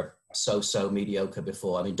were so mediocre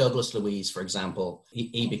before. I mean, Douglas Luiz, for example,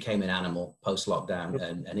 he became an animal post lockdown,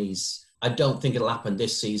 and he's. I don't think it'll happen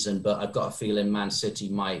this season, but I've got a feeling Man City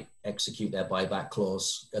might execute their buyback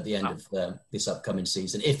clause at the end of this upcoming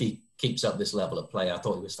season. If he keeps up this level of play, I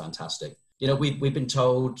thought he was fantastic. We've been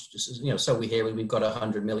told, so we hear we've got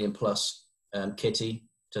 100 million plus kitty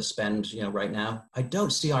to spend, right now. I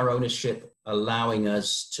don't see our ownership allowing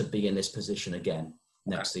us to be in this position again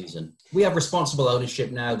next season. We have responsible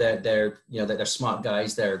ownership now. They're smart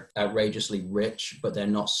guys. They're outrageously rich, but they're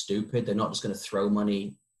not stupid. They're not just going to throw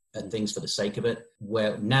money and things for the sake of it.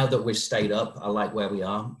 Where now that we've stayed up, I like where we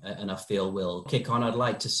are, and I feel we'll kick on. I'd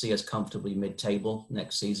like to see us comfortably mid-table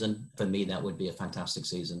next season. For me, that would be a fantastic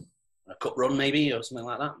season. A cup run, maybe, or something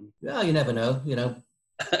like that. Yeah, you never know.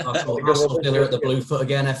 Arsenal Villa at the Bluefoot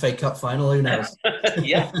again, FA Cup final. Who knows?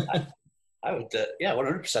 Yeah, I would,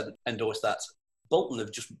 100% endorse that. Bolton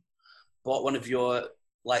have just bought one of your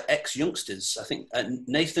ex-youngsters. I think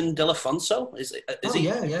Nathan Delafonso is he?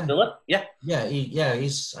 Yeah. Villa? Yeah.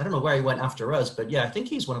 He's. I don't know where he went after us, but yeah, I think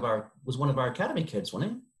he's one of our academy kids,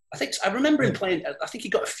 wasn't he? I remember him playing. I think he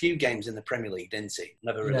got a few games in the Premier League, didn't he?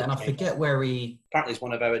 Never really. And I forget where he. Apparently, he's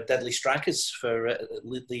one of our deadly strikers for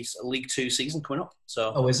the League 2 season coming up.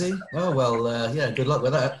 So. Oh, is he? Oh well, yeah. Good luck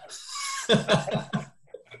with that.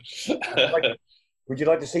 Would you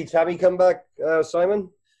like to see Tammy come back, Simon,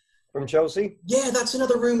 from Chelsea? Yeah, that's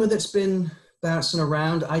another rumor that's been bouncing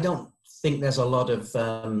around. I don't think there's a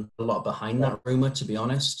lot behind that rumor, to be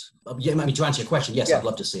honest. Yeah, I mean, to answer your question, yes, I'd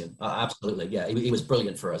love to see him. Absolutely, yeah. He was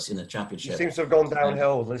brilliant for us in the Championship. He seems to have gone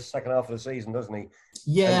downhill this second half of the season, doesn't he?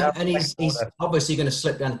 Yeah, and he's obviously going to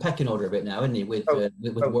slip down the pecking order a bit now, isn't he, with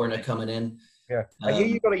Werner coming in. Yeah. I hear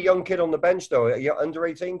you got a young kid on the bench, though. A under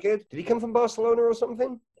 18 kid. Did he come from Barcelona or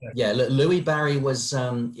something? Yeah, Louis Barry was.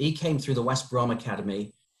 He came through the West Brom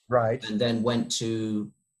Academy, right, and then went to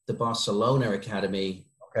the Barcelona Academy.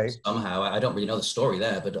 Okay. Somehow, I don't really know the story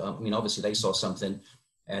there, but I mean, obviously they saw something,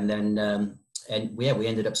 and then we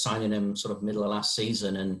ended up signing him sort of middle of last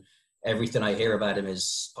season, and everything I hear about him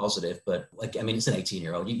is positive. But I mean, it's an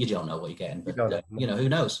 18-year-old. You don't know what you're getting, but who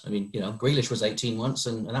knows? I mean, Grealish was 18 once,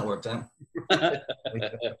 and that worked out. Well,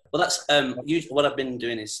 that's what I've been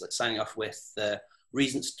doing is signing off with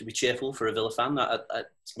reasons to be cheerful for a Villa fan. I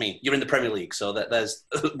mean, you're in the Premier League, so there's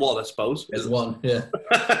one, I suppose. There's one, yeah.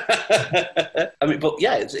 I mean, but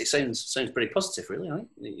yeah, it sounds pretty positive, really. I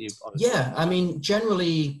think. Yeah, I mean,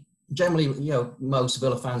 generally, most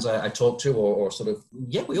Villa fans I talk to, or sort of,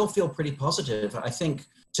 we all feel pretty positive. I think,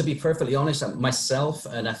 to be perfectly honest, myself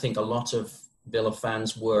and I think a lot of Villa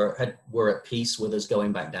fans were at peace with us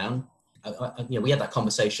going back down. We had that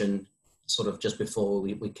conversation sort of just before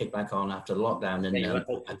we kicked back on after the lockdown, and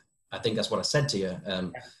I think that's what I said to you.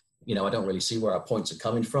 I don't really see where our points are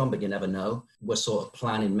coming from, but you never know. We're sort of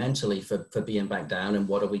planning mentally for being back down, and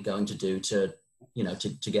what are we going to do to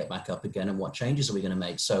get back up again, and what changes are we going to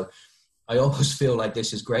make? So I almost feel like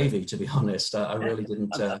this is gravy, to be honest. I really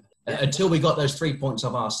didn't until we got those 3 points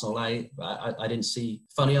of Arsenal. I didn't see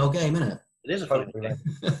funny old game, innit? It is a funny game.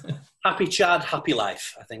 Happy Chad, happy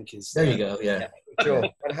life, I think is. There you go. Yeah. Sure.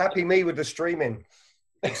 And happy me with the streaming.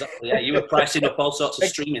 Exactly. Yeah, you were pricing up all sorts of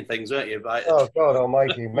streaming things, weren't you? Oh God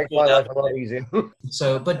Almighty, make my life a lot easier.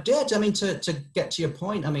 So, but yeah, I mean, to get to your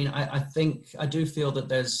point, I mean, I think I do feel that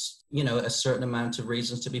there's a certain amount of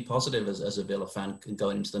reasons to be positive as a Villa fan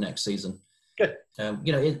going into the next season. Good.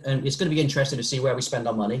 It's going to be interesting to see where we spend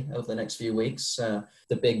our money over the next few weeks.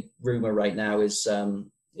 The big rumor right now is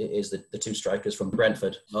the two strikers from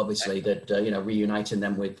Brentford, obviously, that reuniting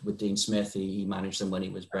them with Dean Smith. He managed them when he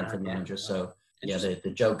was Brentford manager. So yeah, the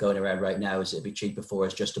joke going around right now is it'd be cheaper for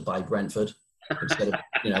us just to buy Brentford instead of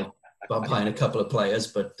buying a couple of players.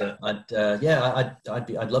 But I'd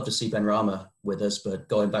love to see Benrahma with us. But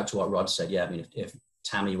going back to what Rod said, I mean, if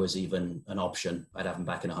Tammy was even an option, I'd have him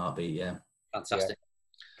back in a heartbeat. Yeah, fantastic.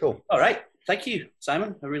 Yeah. Cool. All right, thank you,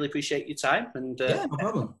 Simon. I really appreciate your time. And no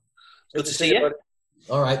problem. Good to see you.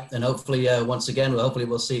 All right, and hopefully, once again,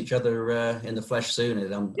 we'll see each other in the flesh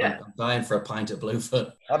soon. I'm dying for a pint of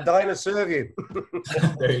Bluefoot. I'm dying to serve you.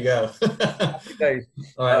 There you go.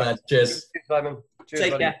 All right, lads. Cheers. Simon. Cheers,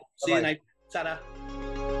 Take buddy. care. See you now. Ta-da.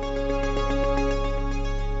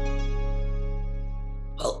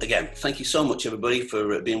 Well, again, thank you so much, everybody,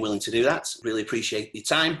 for being willing to do that. Really appreciate your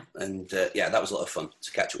time. And that was a lot of fun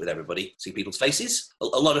to catch up with everybody, see people's faces. A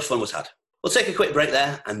lot of fun was had. We'll take a quick break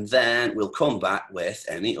there, and then we'll come back with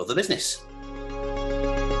any other business.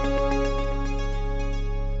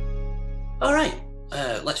 All right,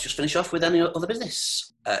 let's just finish off with any other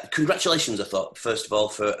business. Congratulations, I thought, first of all,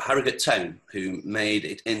 for Harrogate Town, who made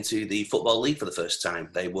it into the Football League for the first time.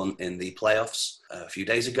 They won in the playoffs a few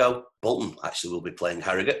days ago. Bolton actually will be playing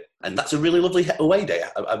Harrogate, and that's a really lovely away day.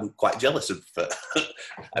 I'm quite jealous of.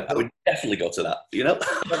 I would definitely go to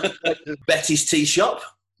that. Betty's Tea Shop.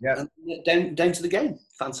 Yeah, and down to the game.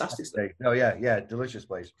 Fantastic stuff. Oh yeah, delicious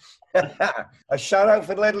place. A shout out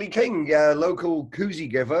for Ledley King, local koozie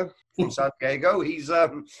giver from San Diego.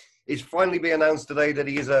 It's finally been announced today that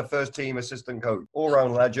he is a first team assistant coach, all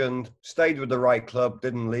round legend. Stayed with the right club,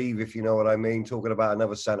 didn't leave, if you know what I mean. Talking about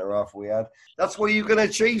another centre half we had. That's what you can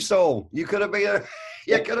achieve, Saul. You could have been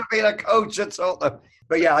a coach at Tottenham.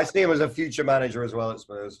 But yeah, I see him as a future manager as well at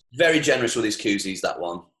Spurs. Very generous with his koozies, that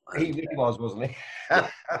one. He was, wasn't he?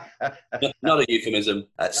 Not a euphemism.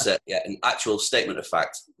 That's an actual statement of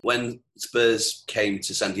fact. When Spurs came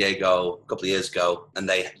to San Diego a couple of years ago and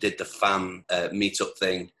they did the fan meet-up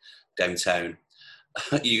thing downtown,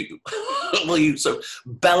 you sort of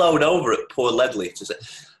bellowed over at poor Ledley to say,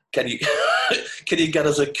 can you get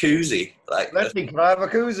us a koozie? Like, Ledley, can I have a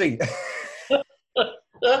koozie?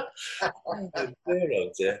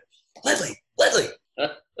 oh dear. Ledley.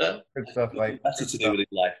 Good stuff, mate. That's to do with his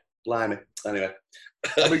life. Blimey. Anyway.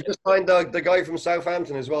 And we just signed the guy from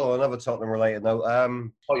Southampton as well, another Tottenham related note.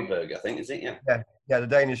 Højbjerg, I think, is it? Yeah, the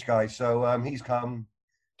Danish guy. So he's come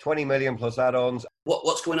 20 million plus add-ons.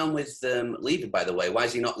 What's going on with leaving, by the way? Why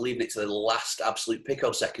is he not leaving it to the last absolute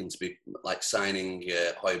picosecond to be like signing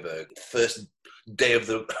Højbjerg? First day of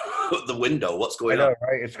the the window. What's going on?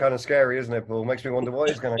 Right? It's kind of scary, isn't it, Paul? Makes me wonder what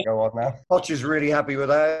is going to go on now. Poch is really happy with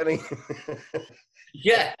that, isn't he?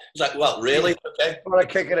 Yeah. It's like, well, really? Okay. I want to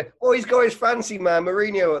kick it. Oh, he's got his fancy man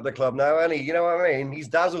Mourinho at the club now, hasn't he? You know what I mean? He's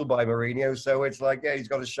dazzled by Mourinho, so it's like, yeah, he's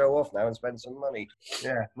got to show off now and spend some money.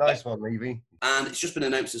 Yeah, nice one, Levy. And it's just been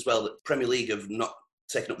announced as well that Premier League have not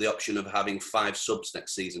taken up the option of having 5 subs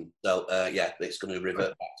next season. So, yeah, it's going to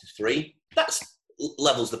revert back to 3. That's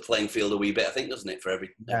levels the playing field a wee bit, I think, doesn't it, for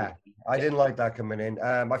every... Yeah, I didn't like that coming in.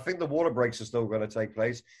 I think the water breaks are still going to take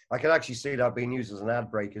place. I can actually see that being used as an ad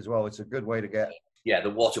break as well. It's a good way to get... Yeah,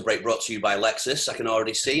 the water break brought to you by Lexus, I can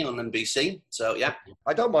already see on NBC. So, yeah.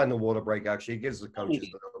 I don't mind the water break, actually. It gives the coaches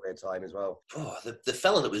a little bit of time as well. Oh, the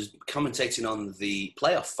fella that was commentating on the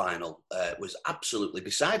playoff final was absolutely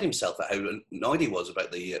beside himself at how annoyed he was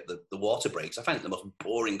about the water breaks. I find it the most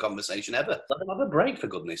boring conversation ever. Let them have a break, for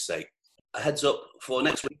goodness sake. A heads up for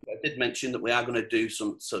next week, I did mention that we are going to do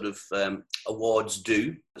some sort of awards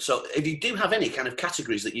do. So if you do have any kind of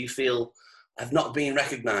categories that you feel have not been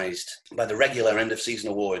recognised by the regular end of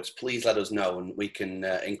season awards, please let us know and we can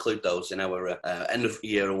include those in our end of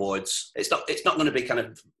year awards. It's not going to be kind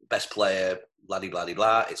of best player, blah blah blah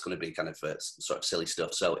blah. It's going to be kind of sort of silly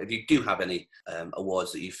stuff. So if you do have any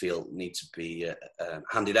awards that you feel need to be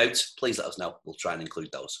handed out, please let us know. We'll try and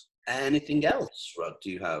include those. Anything else, Rod,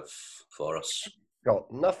 do you have for us?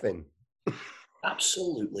 Got nothing.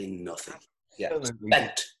 Absolutely nothing. Yeah, Absolutely.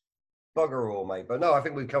 Spent. Bugger all, mate. But no, I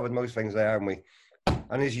think we've covered most things there, haven't we?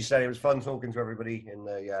 And as you said, it was fun talking to everybody in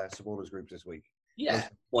the supporters group this week. Yeah,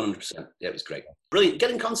 100%. Yeah, it was great. Brilliant.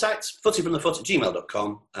 Get in contact,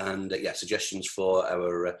 footyfromthefoot@gmail.com. And yeah, suggestions for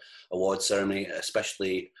our award ceremony,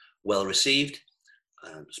 especially well received.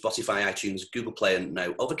 Spotify, iTunes, Google Play, and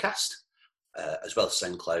now Overcast, as well as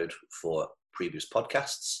SoundCloud for previous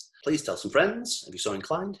podcasts. Please tell some friends if you're so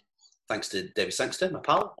inclined. Thanks to David Sangster, my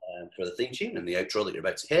pal, for the theme tune and the outro that you're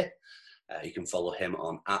about to hear. You can follow him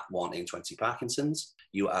on @1in20Parkinsons.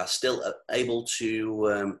 You are still able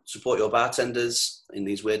to support your bartenders in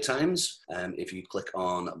these weird times. If you click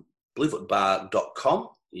on bluefootbar.com,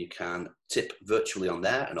 you can tip virtually on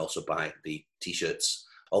there and also buy the T-shirts,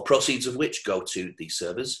 all proceeds of which go to the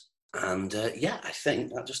servers. And yeah, I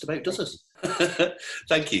think that just about does us.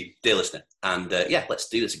 Thank you, dear listener. And yeah, let's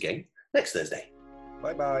do this again next Thursday.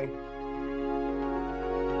 Bye-bye.